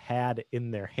actually had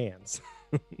in their hands.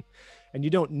 And you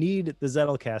don't need the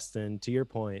Zettelkasten, to your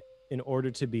point, in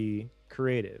order to be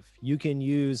creative. You can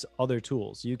use other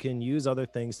tools. You can use other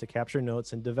things to capture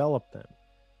notes and develop them.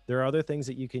 There are other things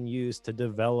that you can use to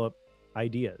develop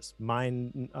ideas.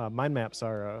 Mind maps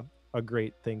are a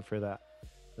great thing for that.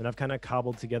 And I've kind of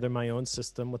cobbled together my own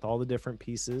system with all the different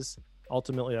pieces.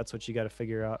 Ultimately, that's what you got to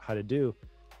figure out how to do.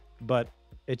 But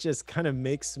it just kind of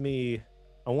makes me,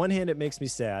 on one hand, it makes me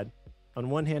sad. On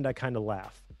one hand, I kind of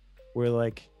laugh. Where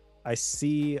like, I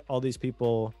see all these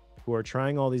people who are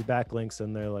trying all these backlinks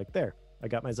and they're like, there, I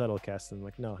got my Zettelkasten. I'm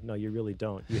like, no, you really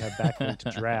don't. You have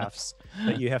backlinked drafts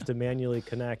that you have to manually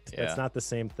connect. Yeah. That's not the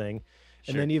same thing.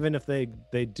 Sure. And then even if they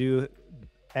do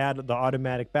add the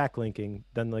automatic backlinking,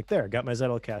 then like, there, got my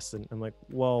Zettelkasten. I'm like,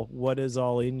 well, what is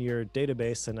all in your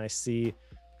database? And I see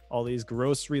all these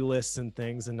grocery lists and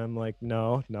things. And I'm like,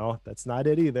 no, that's not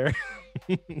it either.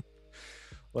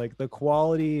 Like the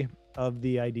quality of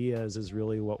the ideas is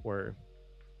really what we're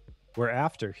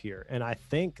after here. And I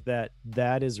think that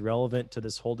is relevant to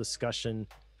this whole discussion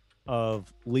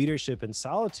of leadership and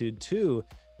solitude too.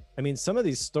 I mean, some of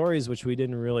these stories, which we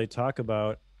didn't really talk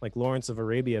about, like Lawrence of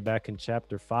Arabia back in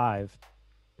chapter 5,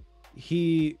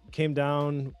 he came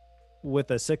down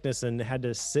with a sickness and had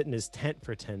to sit in his tent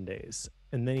for 10 days.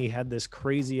 And then he had this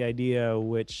crazy idea,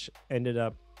 which ended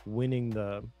up winning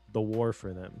the war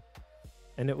for them.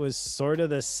 And it was sort of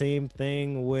the same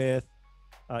thing with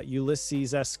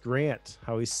Ulysses S. Grant,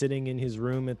 how he's sitting in his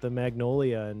room at the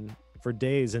Magnolia and for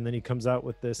days, and then he comes out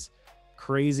with this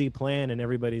crazy plan, and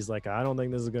everybody's like, I don't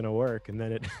think this is going to work. And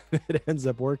then it ends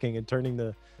up working and turning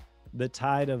the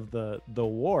tide of the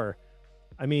war.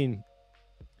 I mean,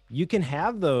 you can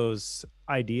have those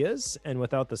ideas, and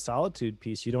without the solitude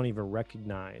piece, you don't even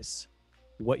recognize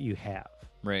what you have.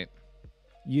 Right.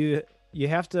 You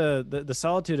have to, the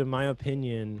solitude, in my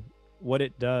opinion, what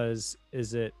it does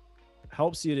is it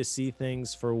helps you to see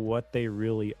things for what they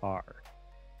really are.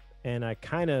 And I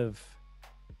kind of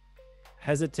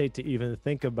hesitate to even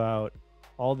think about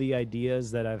all the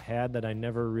ideas that I've had that I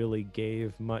never really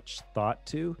gave much thought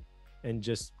to and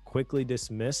just quickly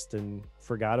dismissed and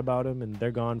forgot about them, and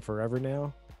they're gone forever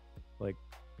now. Like,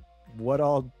 what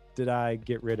all did I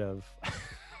get rid of?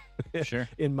 Sure.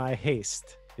 In my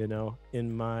haste,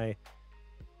 in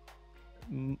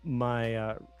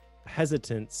my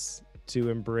hesitance to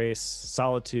embrace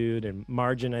solitude. And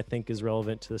margin, I think, is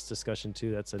relevant to this discussion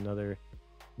too. That's another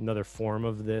form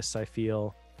of this, I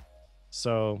feel.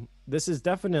 So this is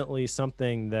definitely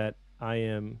something that I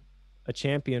am a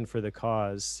champion for the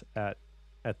cause at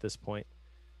this point.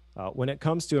 When it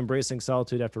comes to embracing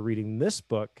solitude after reading this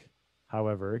book,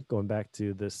 however, going back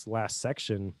to this last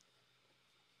section,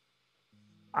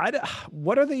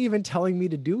 what are they even telling me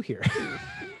to do here?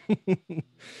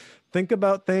 Think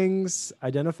about things,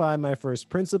 identify my first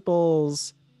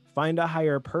principles, find a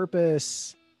higher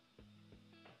purpose.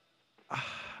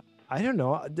 I don't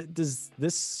know. Does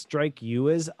this strike you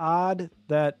as odd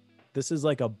that this is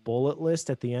like a bullet list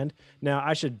at the end? Now,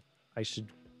 I should,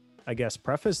 I guess,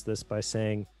 preface this by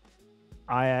saying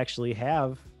I actually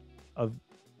have a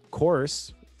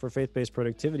course for faith-based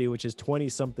productivity, which is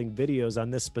 20-something videos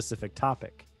on this specific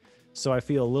topic. So I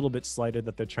feel a little bit slighted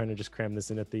that they're trying to just cram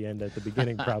this in at the end, at the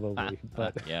beginning, probably.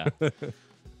 But yeah.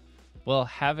 Well,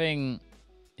 having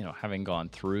gone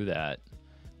through that,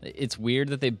 it's weird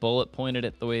that they bullet pointed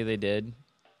it the way they did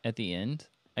at the end.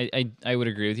 I would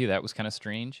agree with you. That was kind of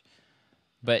strange.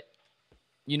 But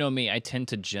you know me, I tend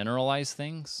to generalize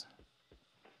things.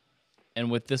 And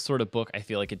with this sort of book, I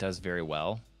feel like it does very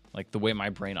well. Like the way my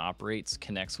brain operates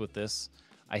connects with this,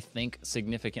 I think,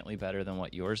 significantly better than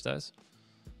what yours does.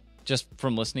 Just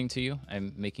from listening to you,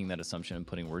 I'm making that assumption and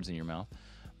putting words in your mouth.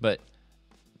 But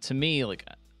to me, like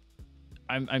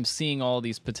I'm seeing all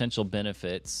these potential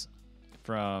benefits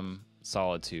from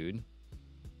solitude.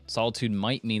 Solitude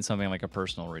might mean something like a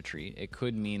personal retreat. It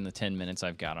could mean the 10 minutes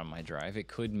I've got on my drive. It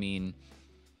could mean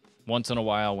once in a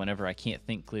while, whenever I can't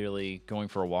think clearly, going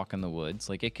for a walk in the woods.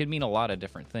 Like, it could mean a lot of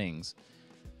different things.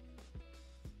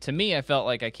 To me, I felt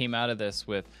like I came out of this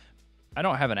with, I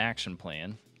don't have an action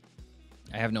plan.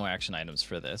 I have no action items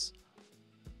for this.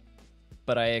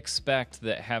 But I expect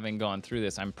that having gone through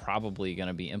this, I'm probably going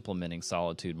to be implementing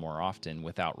solitude more often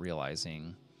without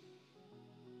realizing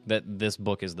that this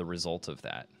book is the result of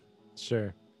that.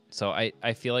 Sure. So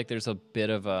I feel like there's a bit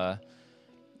of a...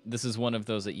 This is one of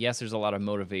those that, yes, there's a lot of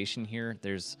motivation here.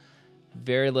 There's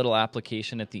very little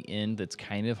application at the end that's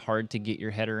kind of hard to get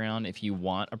your head around if you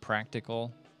want a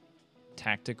practical,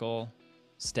 tactical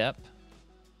step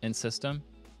and system.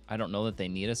 I don't know that they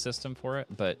need a system for it,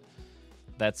 but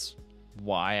that's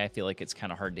why I feel like it's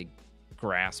kind of hard to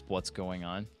grasp what's going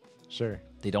on. Sure.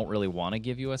 They don't really want to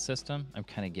give you a system. I'm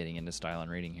kind of getting into style and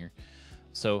rating here.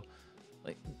 So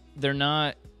like, they're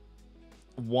not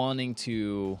wanting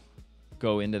to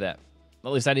go into that.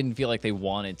 At least I didn't feel like they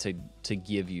wanted to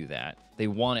give you that. They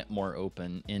want it more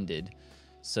open-ended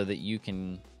so that you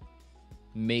can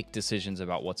make decisions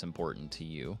about what's important to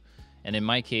you. And in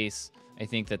my case, I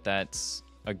think that that's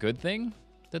a good thing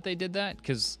that they did that,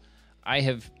 because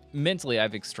I've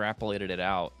extrapolated it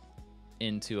out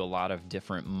into a lot of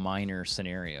different minor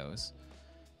scenarios,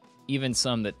 even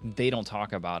some that they don't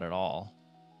talk about at all,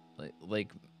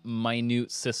 like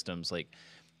minute systems. Like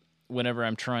whenever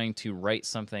I'm trying to write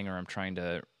something or I'm trying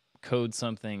to code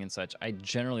something and such, I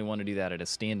generally want to do that at a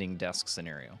standing desk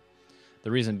scenario. The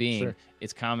reason being, Sure.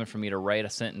 It's common for me to write a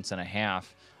sentence and a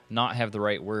half, not have the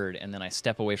right word, and then I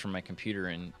step away from my computer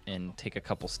and take a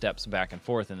couple steps back and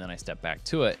forth, and then I step back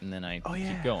to it, and then I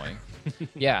keep going.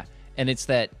 Yeah, and it's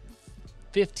that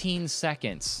 15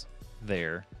 seconds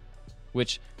there,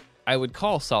 which I would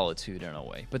call solitude in a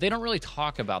way, but they don't really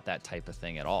talk about that type of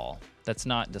thing at all. That's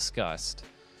not discussed.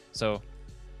 So,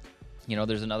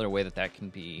 there's another way that can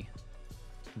be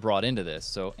brought into this.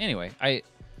 So anyway,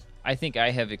 I think I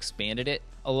have expanded it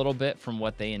a little bit from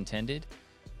what they intended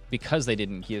because they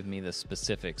didn't give me the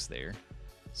specifics there.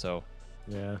 So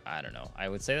yeah, I don't know. I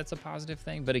would say that's a positive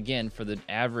thing. But again, for the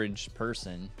average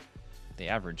person, the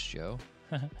average Joe,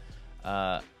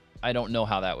 I don't know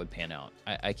how that would pan out.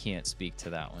 I can't speak to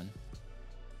that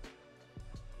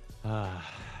one.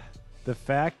 The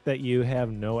fact that you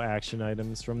have no action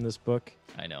items from this book,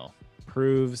 I know,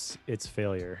 proves its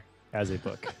failure as a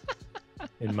book,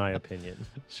 in my opinion.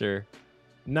 Sure.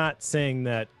 Not saying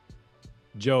that,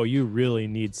 Joe, you really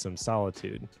need some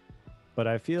solitude, but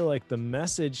I feel like the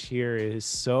message here is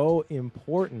so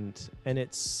important and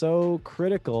it's so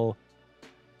critical.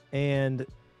 And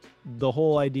the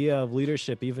whole idea of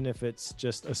leadership, even if it's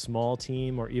just a small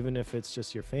team, or even if it's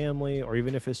just your family, or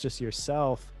even if it's just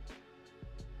yourself,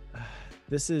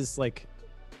 this is like,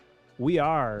 we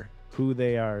are who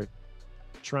they are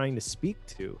trying to speak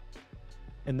to.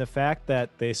 And the fact that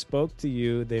they spoke to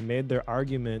you, they made their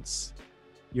arguments,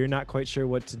 you're not quite sure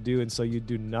what to do, and so you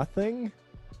do nothing.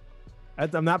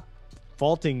 I'm not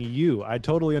faulting you. I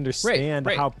totally understand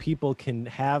right. how people can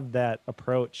have that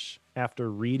approach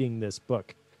after reading this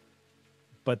book.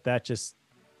 But that just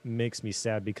makes me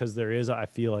sad, because there is, I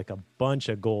feel like, a bunch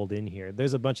of gold in here.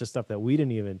 There's a bunch of stuff that we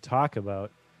didn't even talk about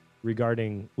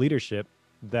regarding leadership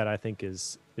that I think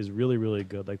is really, really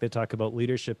good. Like they talk about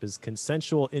leadership is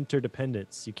consensual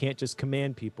interdependence. You can't just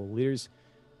command people. Leaders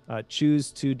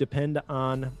choose to depend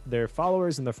on their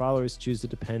followers, and their followers choose to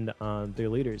depend on their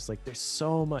leaders. Like there's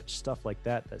so much stuff like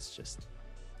that that's just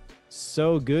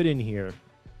so good in here.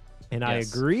 And yes, I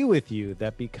agree with you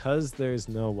that because there's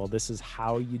no, well, this is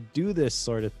how you do this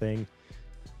sort of thing,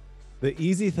 the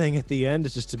easy thing at the end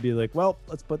is just to be like, well,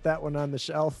 let's put that one on the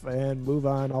shelf and move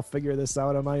on. I'll figure this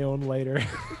out on my own later.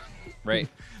 Right.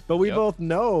 But we both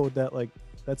know that, like,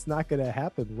 that's not going to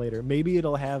happen later. Maybe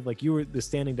it'll have, like, you were the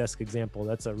standing desk example.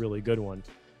 That's a really good one.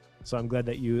 So I'm glad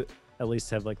that you at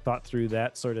least have, like, thought through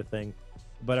that sort of thing.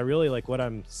 But I really like what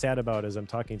I'm sad about as I'm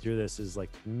talking through this is like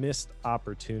missed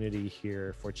opportunity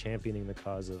here for championing the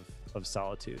cause of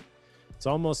solitude. It's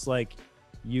almost like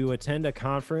you attend a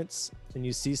conference and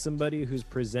you see somebody who's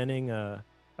presenting a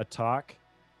talk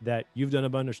that you've done a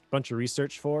bunch of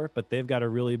research for, but they've got a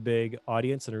really big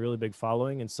audience and a really big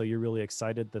following. And so you're really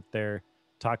excited that they're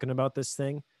talking about this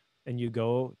thing, and you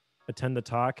go attend the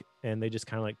talk and they just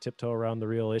kind of like tiptoe around the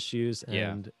real issues,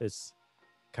 and it's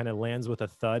kind of lands with a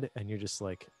thud, and you're just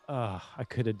like, oh, I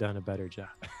could have done a better job.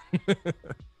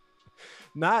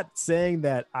 Not saying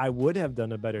that I would have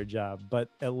done a better job, but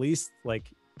at least like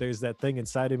there's that thing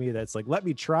inside of me that's like, let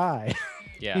me try.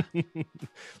 Yeah.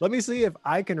 Let me see if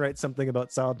I can write something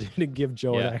about solitude and give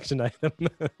Joe an action item.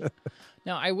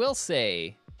 Now, I will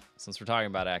say, since we're talking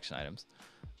about action items,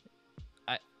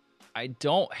 I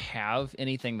don't have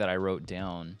anything that I wrote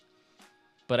down,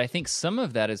 but I think some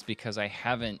of that is because I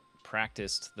haven't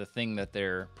practiced the thing that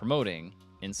they're promoting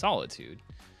in solitude,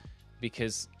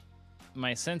 because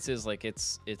my sense is like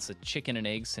it's a chicken and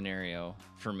egg scenario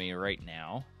for me right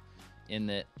now, in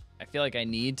that I feel like I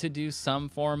need to do some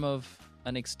form of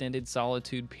an extended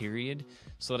solitude period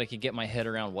so that I could get my head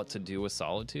around what to do with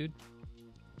solitude.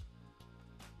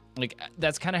 Like,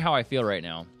 that's kind of how I feel right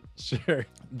now. Sure.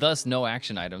 Thus, no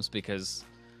action items, because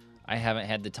I haven't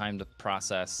had the time to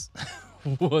process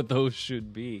what those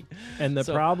should be. And the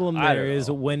problem there is,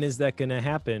 when is that going to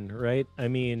happen, right? I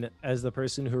mean, as the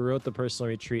person who wrote the personal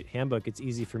retreat handbook, it's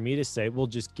easy for me to say, well,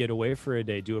 just get away for a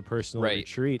day, do a personal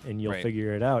retreat, and you'll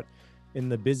figure it out. In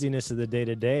the busyness of the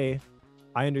day-to-day,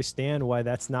 I understand why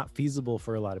that's not feasible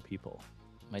for a lot of people.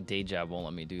 My day job won't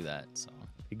let me do that, so.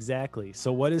 Exactly.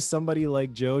 So what does somebody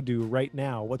like Joe do right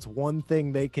now? What's one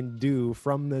thing they can do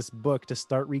from this book to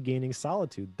start regaining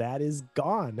solitude? That is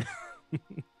gone.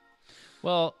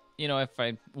 Well, if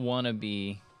I want to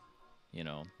be,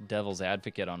 devil's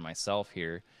advocate on myself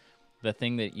here, the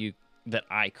thing that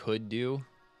I could do,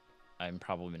 I'm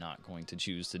probably not going to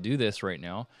choose to do this right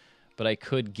now, but I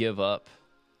could give up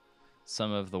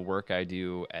some of the work I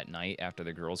do at night after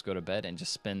the girls go to bed and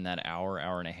just spend that hour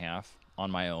and a half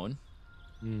on my own.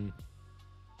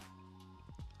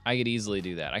 I could easily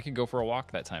do that. I could go for a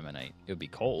walk that time of night. It would be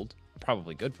cold,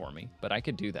 probably good for me, but I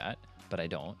could do that, but I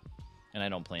don't, and I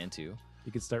don't plan to.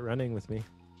 You could start running with me.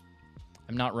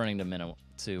 I'm not running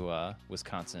to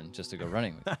Wisconsin just to go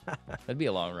running with you. That'd be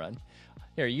a long run.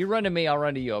 Here, you run to me, I'll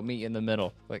run to you. I'll meet you in the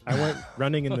middle. Like, I went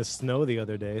running in the snow the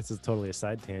other day. This is totally a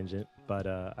side tangent, but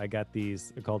I got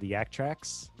these. They're called yak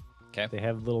tracks. Okay. They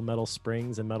have little metal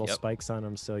springs and metal spikes on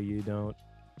them, so you don't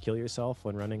kill yourself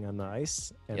when running on the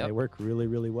ice, and they work really,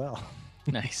 really well.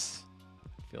 Nice.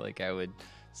 I feel like I would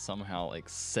somehow like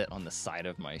sit on the side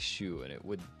of my shoe and it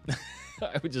would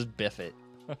I would just biff it.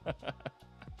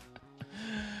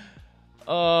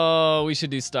 Oh, we should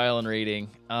do style and rating.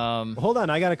 Hold on,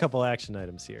 I got a couple action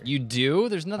items here. You do?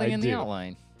 There's nothing in the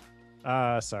outline.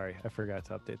 Sorry, I forgot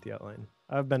to update the outline.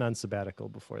 I've been on sabbatical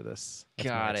before this. That's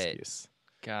Got my it. excuse.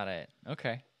 Got it.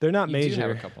 Okay. They're not major. You do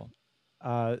have a couple.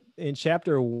 In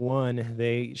chapter 1,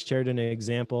 they shared an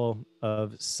example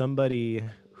of somebody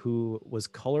who was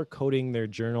color coding their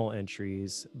journal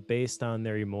entries based on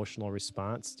their emotional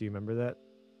response. Do you remember that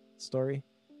story?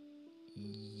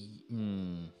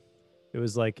 It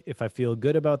was like, if I feel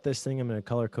good about this thing, I'm going to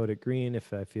color code it green.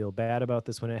 If I feel bad about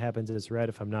this when it happens, it's red.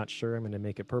 If I'm not sure, I'm going to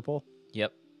make it purple.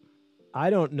 Yep. I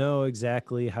don't know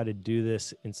exactly how to do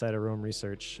this inside of Rome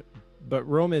Research, but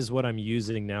Rome is what I'm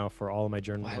using now for all of my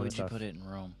journal stuff. Why would you put it in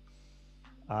Rome?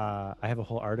 I have a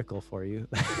whole article for you.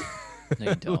 No,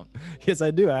 you don't. Yes,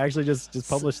 I do. I actually just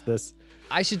published this.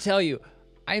 I should tell you,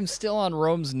 I'm still on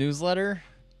Rome's newsletter.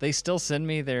 They still send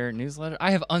me their newsletter.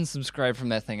 I have unsubscribed from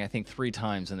that thing, I think, 3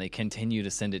 times, and they continue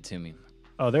to send it to me.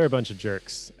 Oh, they're a bunch of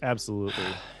jerks. Absolutely.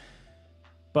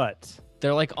 But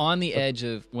they're like on the edge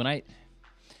of when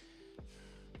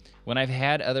I've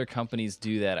had other companies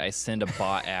do that, I send a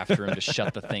bot after them to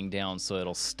shut the thing down so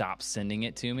it'll stop sending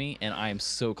it to me, and I am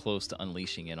so close to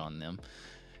unleashing it on them,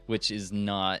 which is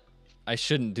not... I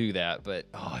shouldn't do that, but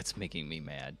it's making me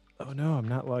mad. Oh no, I'm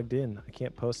not logged in. I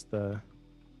can't post the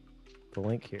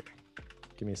link here.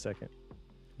 Give me a second.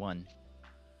 1.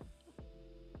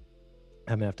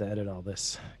 I'm gonna have to edit all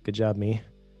this. Good job, me.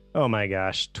 Oh my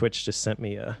gosh, Twitch just sent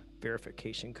me a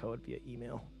verification code via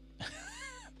email.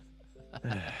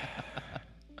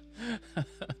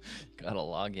 Gotta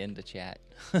log in to chat.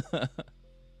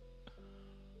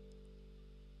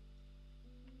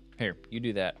 Here, you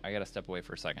do that. I gotta step away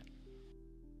for a second.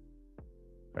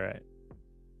 All right.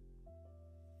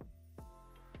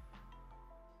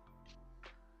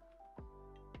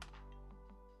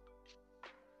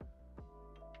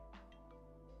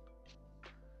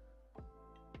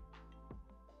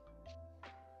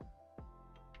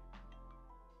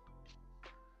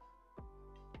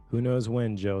 Who knows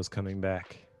when Joe's coming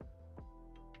back?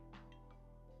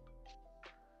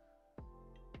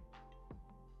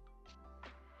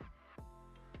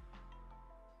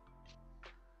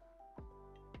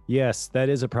 Yes, that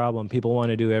is a problem. People want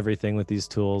to do everything with these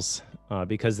tools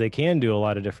because they can do a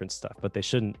lot of different stuff, but they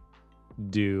shouldn't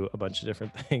do a bunch of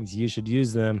different things. You should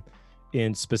use them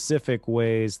in specific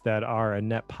ways that are a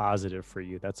net positive for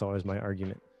you. That's always my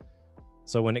argument.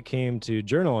 So when it came to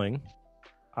journaling,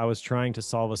 I was trying to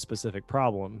solve a specific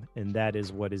problem, and that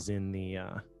is what is in the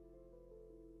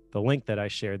link that I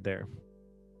shared there.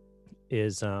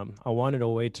 Is I wanted a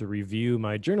way to review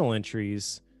my journal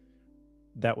entries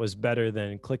that was better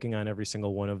than clicking on every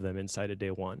single one of them inside of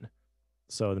day one.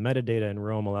 So the metadata in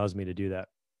Roam allows me to do that.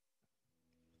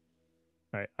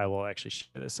 All right, I will actually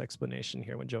share this explanation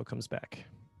here when Joe comes back.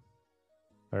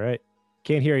 All right,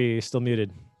 can't hear you. You're still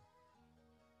muted.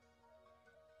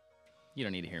 You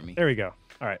don't need to hear me. There we go.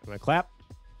 All right, I'm gonna clap.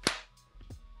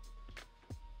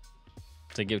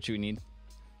 To give what you need.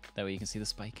 That way you can see the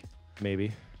spike.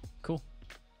 Maybe. Cool.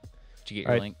 Did you get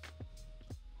your link?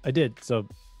 I did. So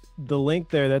the link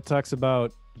there that talks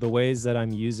about the ways that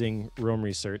I'm using Roam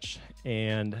Research,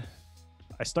 and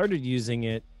I started using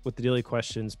it with the daily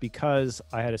questions because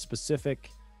I had a specific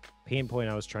pain point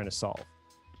I was trying to solve.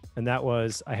 And that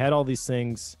was, I had all these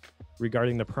things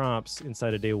regarding the prompts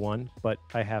inside of day one, but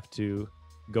I have to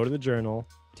go to the journal,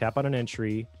 tap on an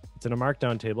entry. It's in a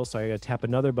markdown table, so I got to tap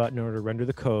another button in order to render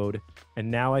the code.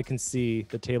 And now I can see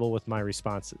the table with my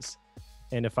responses.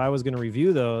 And if I was going to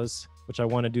review those, which I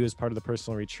want to do as part of the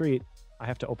personal retreat, I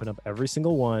have to open up every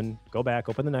single one, go back,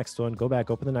 open the next one, go back,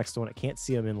 open the next one. I can't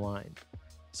see them in line.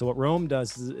 So what Roam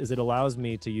does is it allows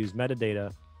me to use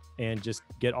metadata and just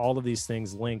get all of these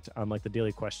things linked on like the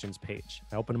daily questions page.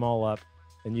 I open them all up,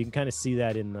 and you can kind of see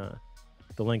that in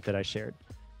the link that I shared.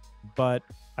 But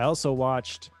I also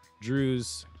watched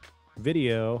Drew's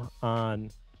video on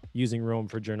using Roam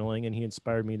for journaling, and he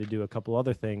inspired me to do a couple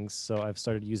other things. So I've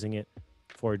started using it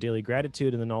for daily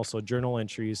gratitude and then also journal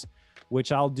entries,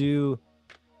 which I'll do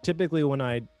typically when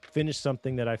I finish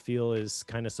something that I feel is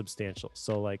kind of substantial.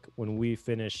 So like when we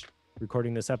finish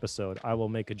recording this episode, I will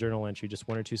make a journal entry, just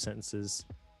 1 or 2 sentences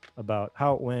about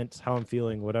how it went, how I'm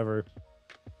feeling, whatever.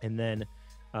 And then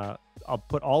I'll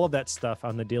put all of that stuff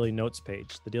on the daily notes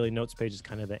page. The daily notes page is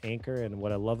kind of the anchor. And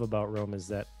what I love about Roam is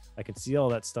that I can see all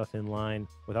that stuff in line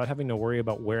without having to worry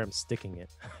about where I'm sticking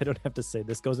it. I don't have to say,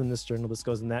 this goes in this journal, this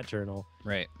goes in that journal.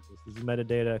 Right. This is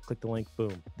metadata, click the link,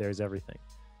 boom, there's everything.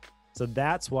 So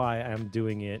that's why I'm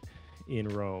doing it in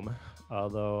Roam.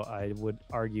 Although I would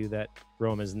argue that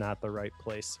Roam is not the right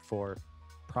place for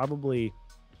probably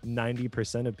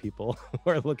 90% of people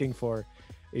who are looking for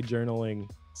a journaling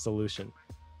solution.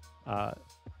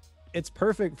 It's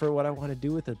perfect for what I want to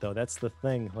do with it, though. That's the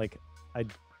thing. Like,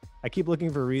 I keep looking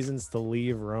for reasons to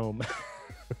leave Roam.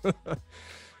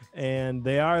 And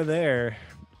they are there,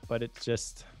 but it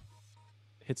just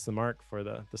hits the mark for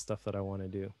the stuff that I want to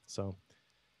do. So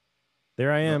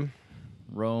there I am.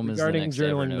 Roam is regarding the next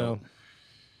journaling, Evernote. though,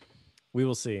 we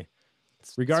will see.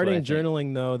 That's Regarding what I think.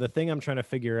 journaling, though, the thing I'm trying to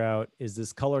figure out is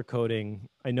this color coding.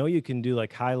 I know you can do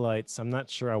like highlights. I'm not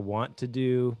sure I want to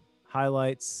do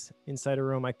highlights inside a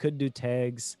Roam. I could do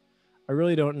tags. I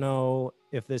really don't know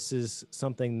if this is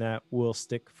something that will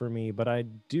stick for me, but I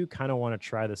do kind of want to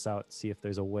try this out, see if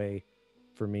there's a way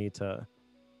for me to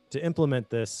implement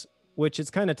this, which is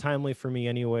kind of timely for me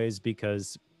anyways,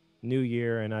 because new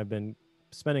year, and I've been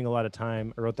spending a lot of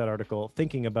time, I wrote that article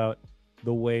thinking about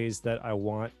the ways that I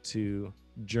want to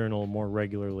journal more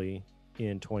regularly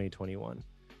in 2021.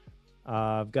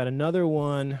 I've got another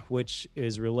one which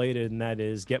is related, and that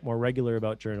is get more regular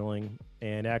about journaling.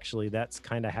 And actually that's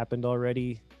kind of happened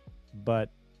already, but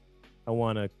I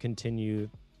want to continue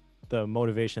the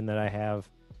motivation that I have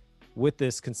with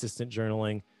this consistent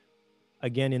journaling.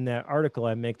 Again, in that article,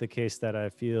 I make the case that I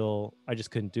feel I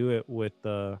just couldn't do it with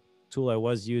the tool I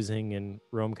was using, and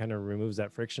Roam kind of removes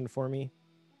that friction for me.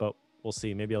 But we'll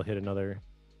see. Maybe I'll hit another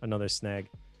snag.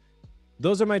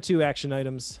 Those are my 2 action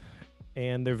items,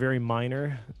 and they're very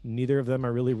minor. Neither of them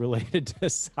are really related to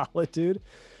solitude,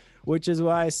 which is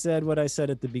why I said what I said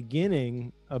at the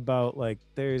beginning about like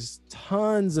there's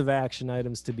tons of action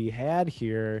items to be had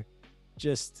here.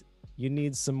 Just you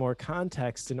need some more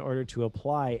context in order to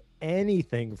apply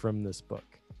anything from this book.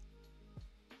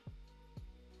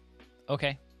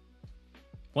 Okay.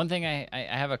 One thing I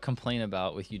have a complaint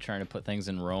about with you trying to put things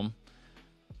in Roam,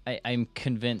 I'm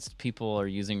convinced people are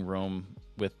using Roam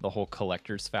with the whole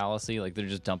collector's fallacy. Like they're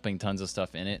just dumping tons of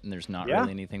stuff in it and there's not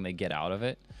really anything they get out of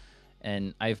it.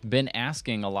 And I've been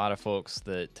asking a lot of folks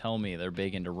that tell me they're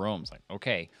big into Roam. It's like,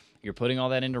 okay, you're putting all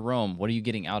that into Rome. What are you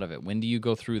getting out of it? When do you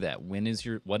go through that? What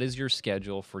is your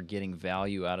schedule for getting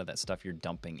value out of that stuff you're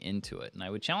dumping into it? And I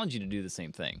would challenge you to do the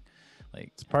same thing.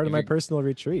 Like, it's part of my personal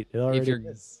retreat. It already if you're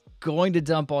is. going to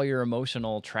dump all your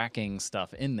emotional tracking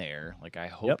stuff in there, like, I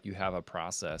hope Yep. you have a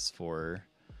process for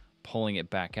pulling it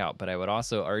back out. But I would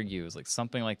also argue is like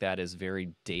something like that is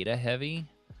very data heavy,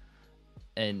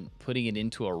 and putting it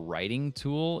into a writing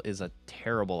tool is a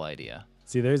terrible idea.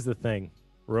 See, there's the thing.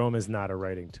 Rome is not a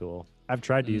writing tool. I've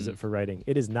tried to use it for writing.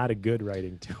 It is not a good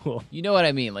writing tool. You know what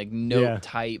I mean? Like note Yeah.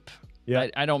 type. Yeah.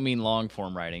 I don't mean long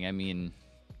form writing. I mean,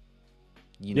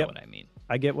 you know what I mean.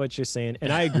 I get what you're saying.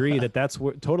 And I agree that that's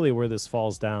totally where this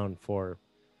falls down for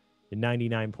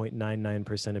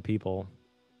 99.99% of people.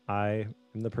 I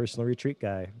am the personal retreat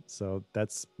guy. So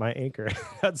that's my anchor.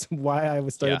 That's why I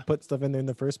was started to put stuff in there in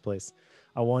the first place.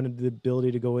 I wanted the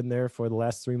ability to go in there for the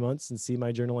last 3 months and see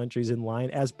my journal entries in line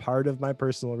as part of my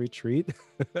personal retreat.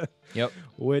 Yep.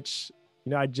 Which,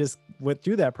 I just went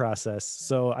through that process.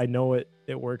 So I know it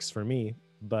works for me.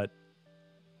 But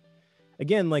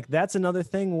again, like that's another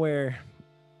thing where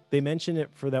they mention it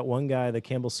for that one guy, the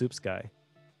Campbell Soups guy,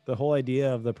 the whole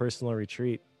idea of the personal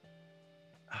retreat.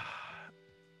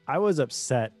 I was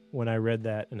upset when I read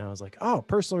that and I was like, oh,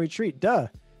 personal retreat, duh.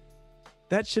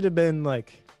 That should have been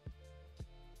like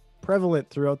prevalent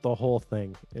throughout the whole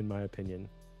thing, in my opinion.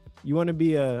 You want to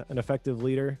be an effective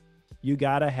leader, you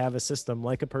got to have a system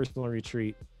like a personal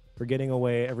retreat for getting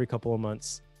away every couple of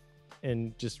months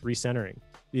and just recentering.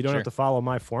 You don't have to follow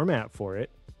my format for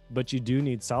it, but you do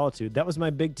need solitude. That was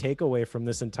my big takeaway from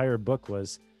this entire book,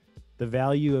 was the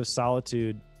value of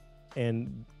solitude,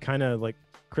 and kind of like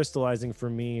crystallizing for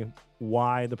me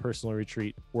why the personal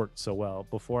retreat worked so well.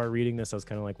 Before reading this, I was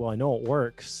kind of like, well, I know it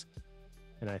works,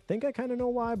 and I think I kind of know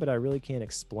why, but I really can't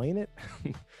explain it.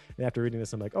 And after reading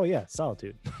this, I'm like, oh yeah,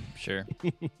 solitude. Sure.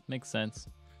 Makes sense.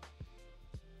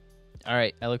 All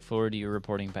right. I look forward to you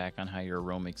reporting back on how your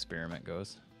Rome experiment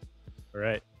goes. All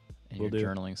right. And your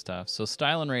journaling stuff. So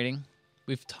style and rating.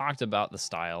 We've talked about the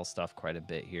style stuff quite a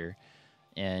bit here.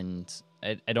 And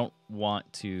I don't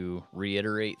want to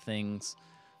reiterate things.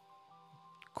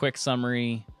 Quick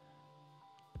summary.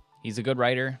 He's a good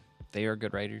writer. They are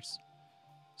good writers.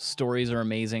 Stories are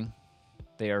amazing.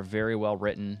 They are very well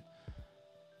written.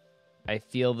 I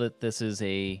feel that this is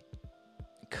a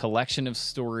collection of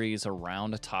stories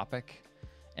around a topic,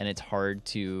 and it's hard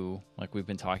to, like we've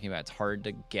been talking about, it's hard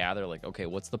to gather, like, okay,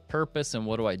 what's the purpose and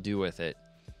what do I do with it?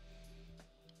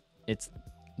 It's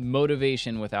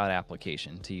motivation without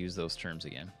application, to use those terms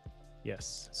again.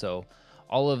 Yes. So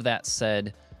all of that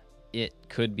said, it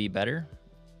could be better,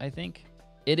 I think.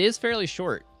 It is fairly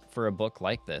short for a book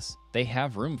like this. They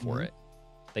have room for it.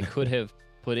 They could have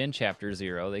put in chapter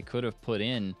 0. They could have put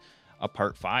in a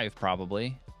part 5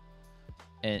 probably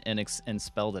and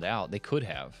spelled it out. They could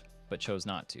have, but chose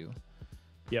not to.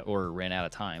 Yep. Or ran out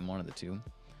of time, one of the two.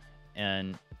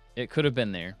 And it could have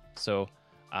been there. So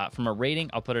from a rating,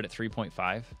 I'll put it at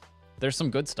 3.5. There's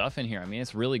some good stuff in here. I mean,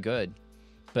 it's really good,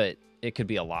 but it could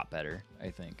be a lot better,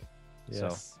 I think. Yes.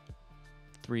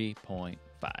 So 3.5.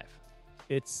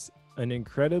 It's an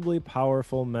incredibly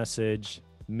powerful message,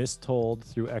 mistold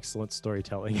through excellent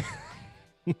storytelling.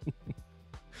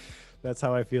 That's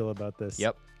how I feel about this.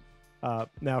 Yep.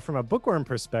 Now, from a bookworm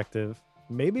perspective,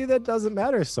 maybe that doesn't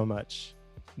matter so much.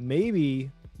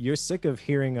 Maybe you're sick of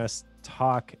hearing us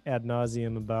talk ad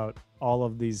nauseum about all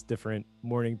of these different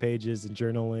morning pages and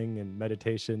journaling and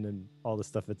meditation and all the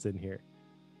stuff that's in here.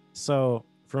 So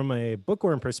from a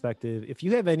bookworm perspective, if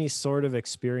you have any sort of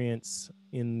experience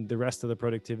in the rest of the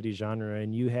productivity genre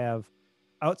and you have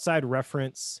outside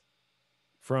reference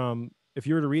from, if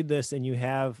you were to read this and you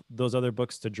have those other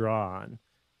books to draw on,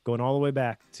 going all the way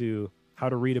back to How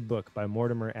to Read a Book by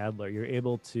Mortimer Adler, you're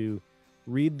able to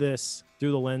read this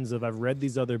through the lens of, I've read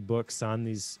these other books on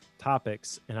these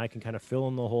topics and I can kind of fill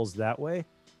in the holes that way.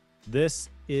 This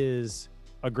is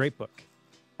a great book.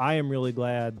 I am really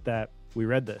glad that we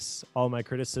read this. All my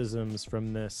criticisms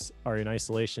from this are in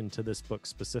isolation to this book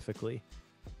specifically.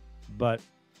 But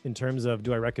in terms of,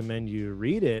 do I recommend you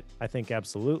read it? I think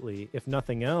absolutely. If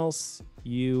nothing else,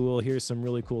 you will hear some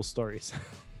really cool stories.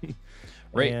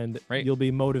 Right. You'll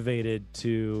be motivated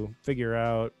to figure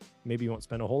out, maybe you won't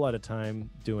spend a whole lot of time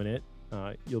doing it.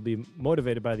 You'll be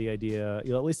motivated by the idea.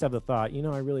 You'll at least have the thought,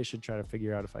 I really should try to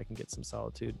figure out if I can get some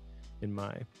solitude in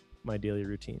my daily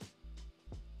routine.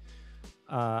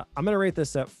 I'm going to rate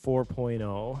this at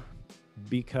 4.0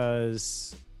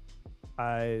 because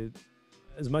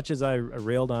as much as I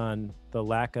railed on the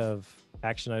lack of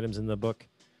action items in the book,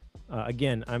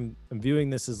 again, I'm viewing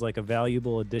this as like a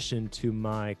valuable addition to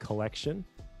my collection.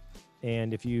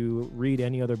 And if you read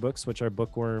any other books, which our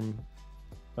bookworm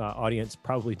audience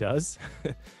probably does,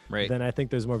 Right. then I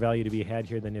think there's more value to be had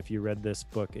here than if you read this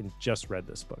book and just read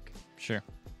this book. Sure.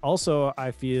 Also, I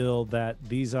feel that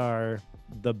these are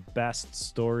the best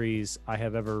stories I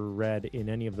have ever read in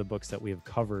any of the books that we have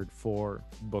covered for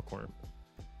Bookworm.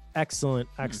 Excellent,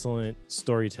 excellent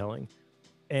storytelling.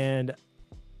 And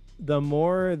the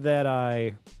more that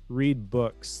I read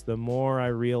books, the more I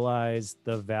realize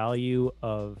the value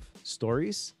of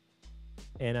stories.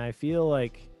 And I feel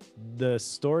like the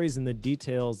stories and the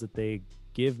details that they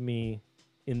give me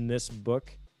in this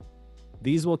book,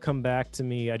 these will come back to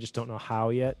me. I just don't know how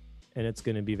yet, and it's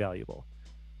going to be valuable.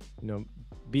 You know,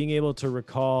 being able to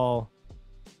recall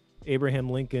Abraham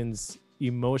Lincoln's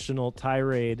emotional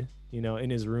tirade, you know, in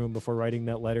his room before writing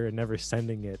that letter and never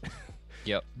sending it.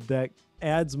 Yep. That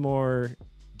adds more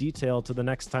detail to the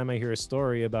next time I hear a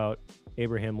story about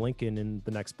Abraham Lincoln in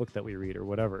the next book that we read or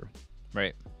whatever.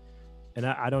 Right. And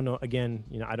I don't know, again,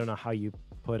 you know, I don't know how you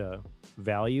put a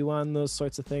value on those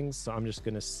sorts of things. So I'm just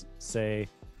going to say,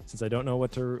 since I don't know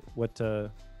what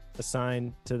to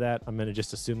assign to that, I'm going to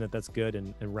just assume that that's good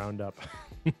and round up.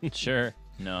 Sure.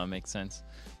 No, it makes sense.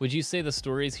 Would you say the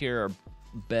stories here are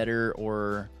better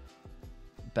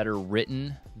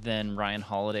written than Ryan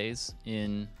Holiday's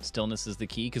in Stillness is the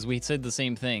Key? Because we said the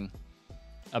same thing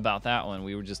about that one.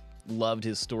 We were just loved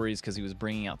his stories because he was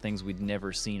bringing out things we'd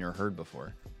never seen or heard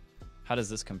before. How does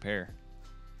this compare?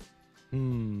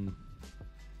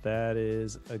 That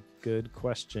is a good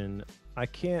question. I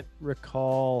can't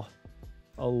recall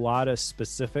a lot of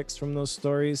specifics from those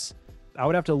stories. I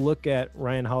would have to look at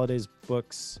Ryan Holiday's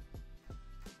books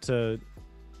to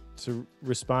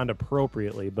respond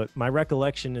appropriately, but my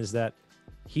recollection is that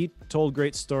he told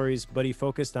great stories, but he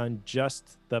focused on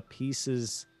just the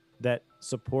pieces that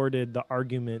supported the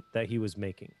argument that he was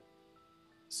making.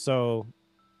 So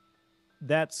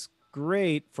that's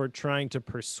great for trying to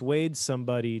persuade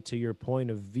somebody to your point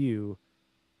of view.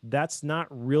 That's not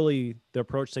really the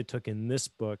approach they took in this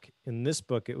book. In this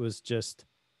book, it was just,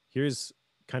 here's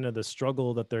kind of the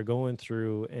struggle that they're going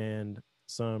through and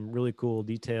some really cool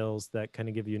details that kind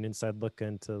of give you an inside look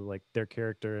into like their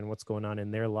character and what's going on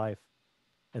in their life.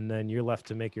 And then you're left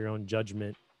to make your own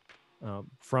judgment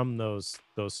from those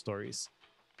stories.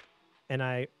 And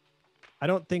I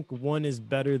don't think one is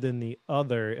better than the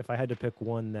other. If I had to pick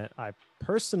one that I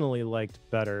personally liked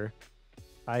better,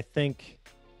 I think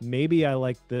maybe I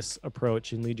like this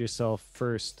approach and Lead Yourself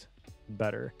First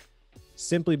better,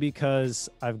 simply because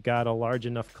I've got a large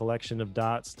enough collection of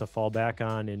dots to fall back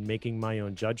on in making my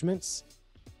own judgments.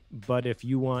 But if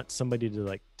you want somebody to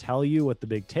like tell you what the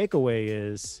big takeaway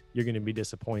is, you're going to be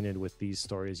disappointed with these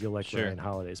stories. You'll like Sure. Ryan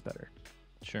Holiday's better.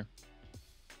 Sure.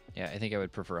 Yeah, I think I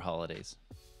would prefer Holidays.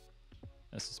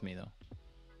 That's just me, though.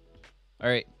 All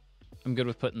right. I'm good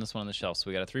with putting this one on the shelf. So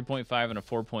we got a 3.5 and a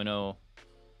 4.0.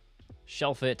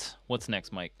 Shelf it. What's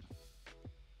next, Mike?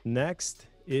 Next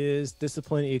is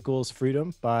Discipline Equals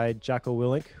Freedom by Jocko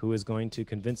Willink, who is going to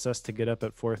convince us to get up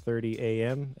at 4:30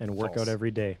 a.m. and work False. out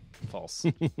every day. False.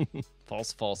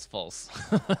 False.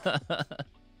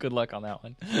 Good luck on that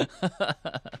one.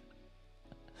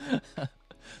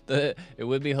 It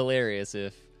would be hilarious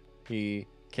if he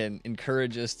can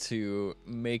encourage us to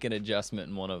make an adjustment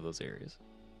in one of those areas.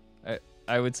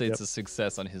 I would say it's a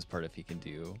success on his part if he can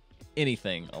do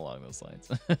anything along those lines.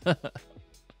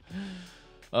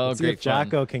 Oh, Let's see great if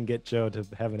Jocko can get Joe to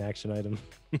have an action item.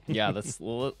 Yeah,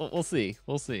 we'll see.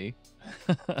 We'll see.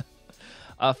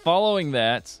 Following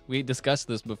that, we discussed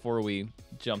this before we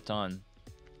jumped on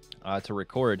to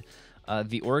record.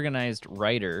 The Organized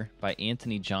Writer by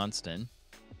Anthony Johnston.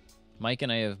 Mike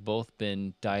and I have both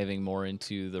been diving more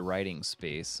into the writing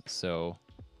space, so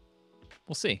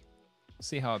we'll see.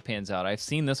 See how it pans out. I've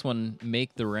seen this one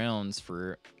make the rounds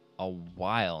for a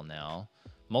while now.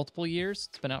 Multiple years?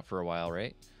 It's been out for a while,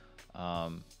 right?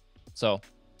 So,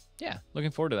 yeah,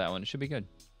 looking forward to that one. It should be good.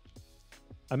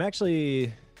 I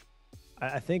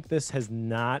think this has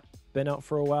not been out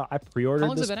for a while. I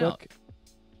pre-ordered this book.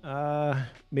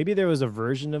 Maybe there was a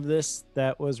version of this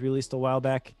that was released a while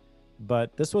back,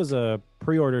 but this was a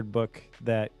pre-ordered book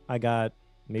that I got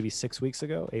maybe 8 weeks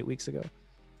ago.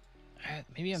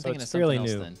 Maybe I'm So thinking of it's something fairly else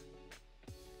new. then.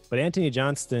 But Anthony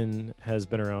Johnston has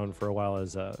been around for a while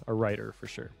as a writer, for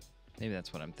sure. Maybe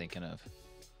that's what I'm thinking of.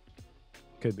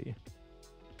 Could be.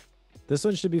 This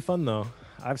one should be fun, though.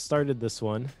 I've started this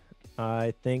one.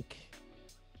 I think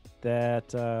that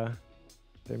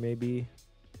there may be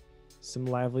some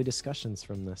lively discussions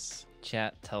from this.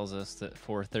 Chat tells us that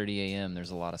 4:30 a.m.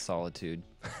 there's a lot of solitude.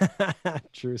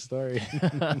 True story.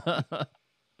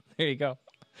 There you go.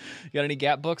 You got any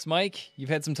Gap books, Mike? You've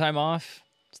had some time off.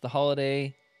 It's the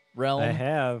holiday realm.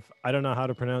 I don't know how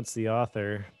to pronounce the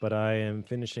author, but I am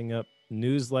finishing up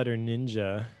Newsletter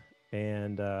Ninja,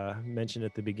 and mentioned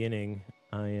at the beginning,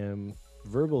 I am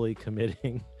verbally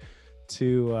committing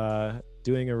to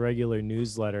doing a regular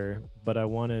newsletter, but I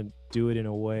want to do it in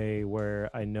a way where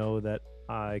I know that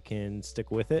I can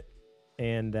stick with it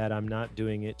and that I'm not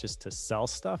doing it just to sell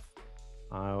stuff.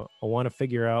 I want to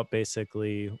figure out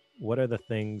basically what are the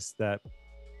things that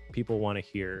people want to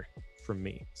hear from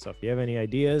me. So if you have any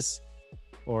ideas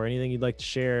or anything you'd like to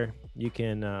share, you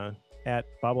can at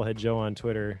Bobblehead Joe on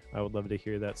Twitter. I would love to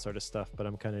hear that sort of stuff, but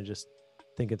I'm kind of just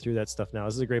thinking through that stuff now.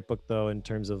 This is a great book, though, in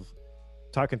terms of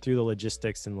talking through the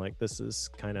logistics and like this is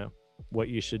kind of what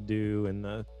you should do and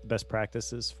the best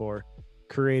practices for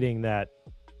creating that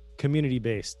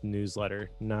community-based newsletter,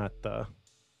 not the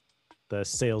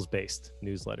sales-based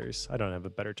newsletters. I don't have a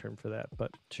better term for that,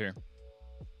 but sure.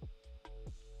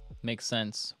 Makes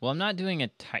sense. Well, I'm not doing a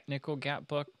technical Gap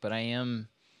book, but I am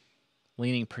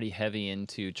leaning pretty heavy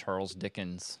into Charles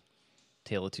Dickens'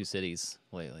 Tale of Two Cities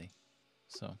lately.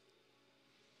 So,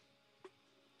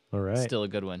 all right. Still a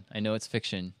good one. I know it's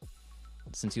fiction,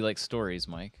 since you like stories,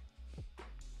 Mike.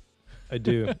 I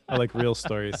do. I like real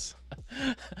stories.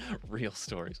 Real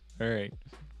stories. All right.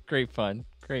 Great fun.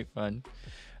 Great fun.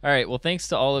 All right. Well, thanks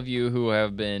to all of you who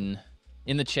have been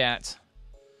in the chat.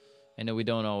 I know we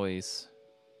don't always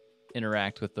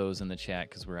interact with those in the chat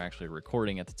because we're actually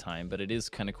recording at the time, but it is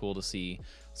kind of cool to see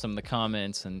some of the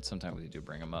comments, and sometimes we do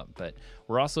bring them up. But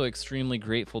we're also extremely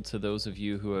grateful to those of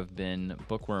you who have been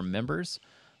Bookworm members,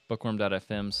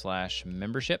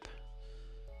 bookworm.fm/membership.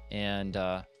 And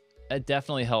it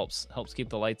definitely helps keep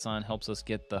the lights on, helps us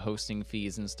get the hosting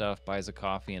fees and stuff, buys a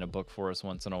coffee and a book for us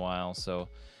once in a while. So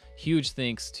huge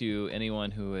thanks to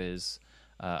anyone who is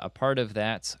a part of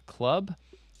that club.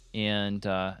 And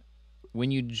when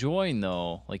you join,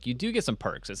 though, like, you do get some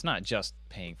perks. It's not just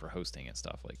paying for hosting and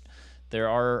stuff. Like, there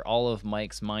are all of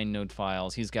Mike's MindNode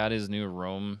files. He's got his new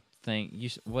Roam thing.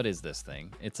 What is this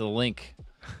thing? It's a link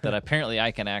that apparently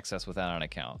I can access without an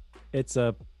account. It's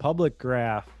a public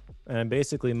graph, and I'm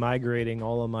basically migrating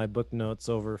all of my book notes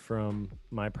over from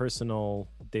my personal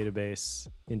database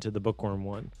into the Bookworm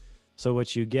one. So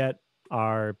what you get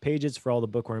are pages for all the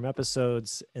Bookworm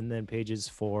episodes, and then pages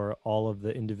for all of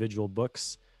the individual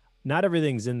books. Not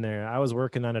everything's in there. I was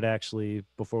working on it actually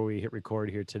before we hit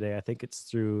record here today. I think it's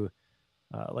through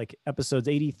like episodes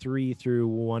 83 through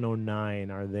 109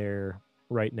 are there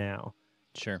right now.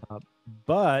 Sure.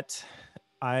 But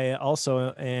I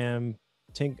also am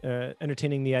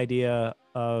entertaining the idea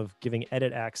of giving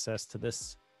edit access to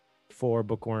this for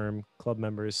Bookworm Club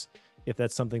members, if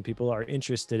that's something people are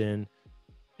interested in.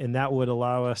 And that would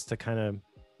allow us to kind of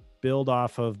build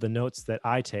off of the notes that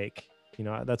I take. You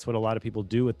know, that's what a lot of people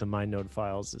do with the MindNode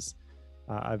files is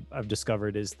I've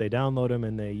discovered is they download them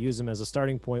and they use them as a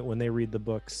starting point when they read the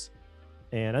books.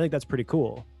 And I think that's pretty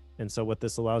cool. And so what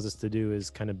this allows us to do is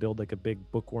kind of build like a big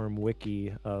Bookworm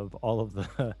wiki of all of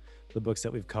the books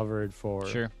that we've covered for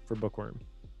Bookworm.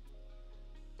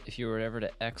 If you were ever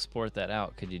to export that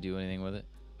out, could you do anything with it?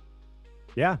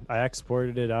 Yeah, I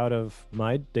exported it out of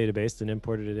my database and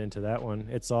imported it into that one.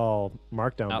 It's all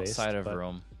Markdown based. Outside of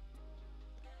Roam.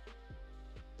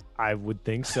 I would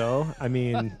think so. I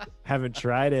mean, haven't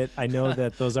tried it. I know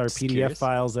that those are PDF curious.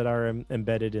 files that are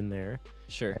embedded in there.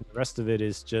 Sure. And the rest of it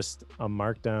is just a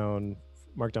markdown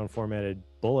formatted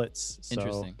bullets. So,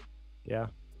 Interesting. Yeah.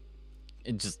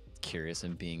 Just curious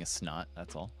and being a snot,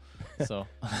 that's all. So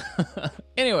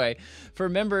anyway, for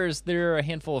members, there are a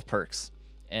handful of perks,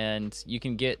 and you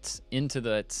can get into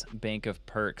that bank of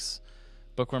perks,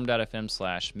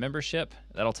 bookworm.fm/membership.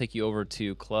 That'll take you over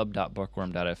to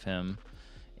club.bookworm.fm,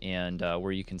 and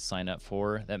where you can sign up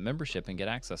for that membership and get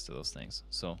access to those things.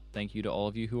 So thank you to all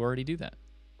of you who already do that.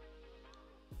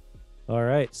 All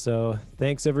right. So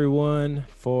thanks, everyone,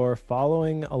 for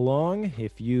following along.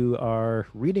 If you are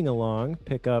reading along,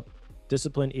 pick up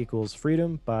Discipline Equals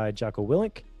Freedom by Jocko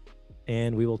Willink,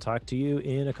 and we will talk to you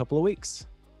in a couple of weeks.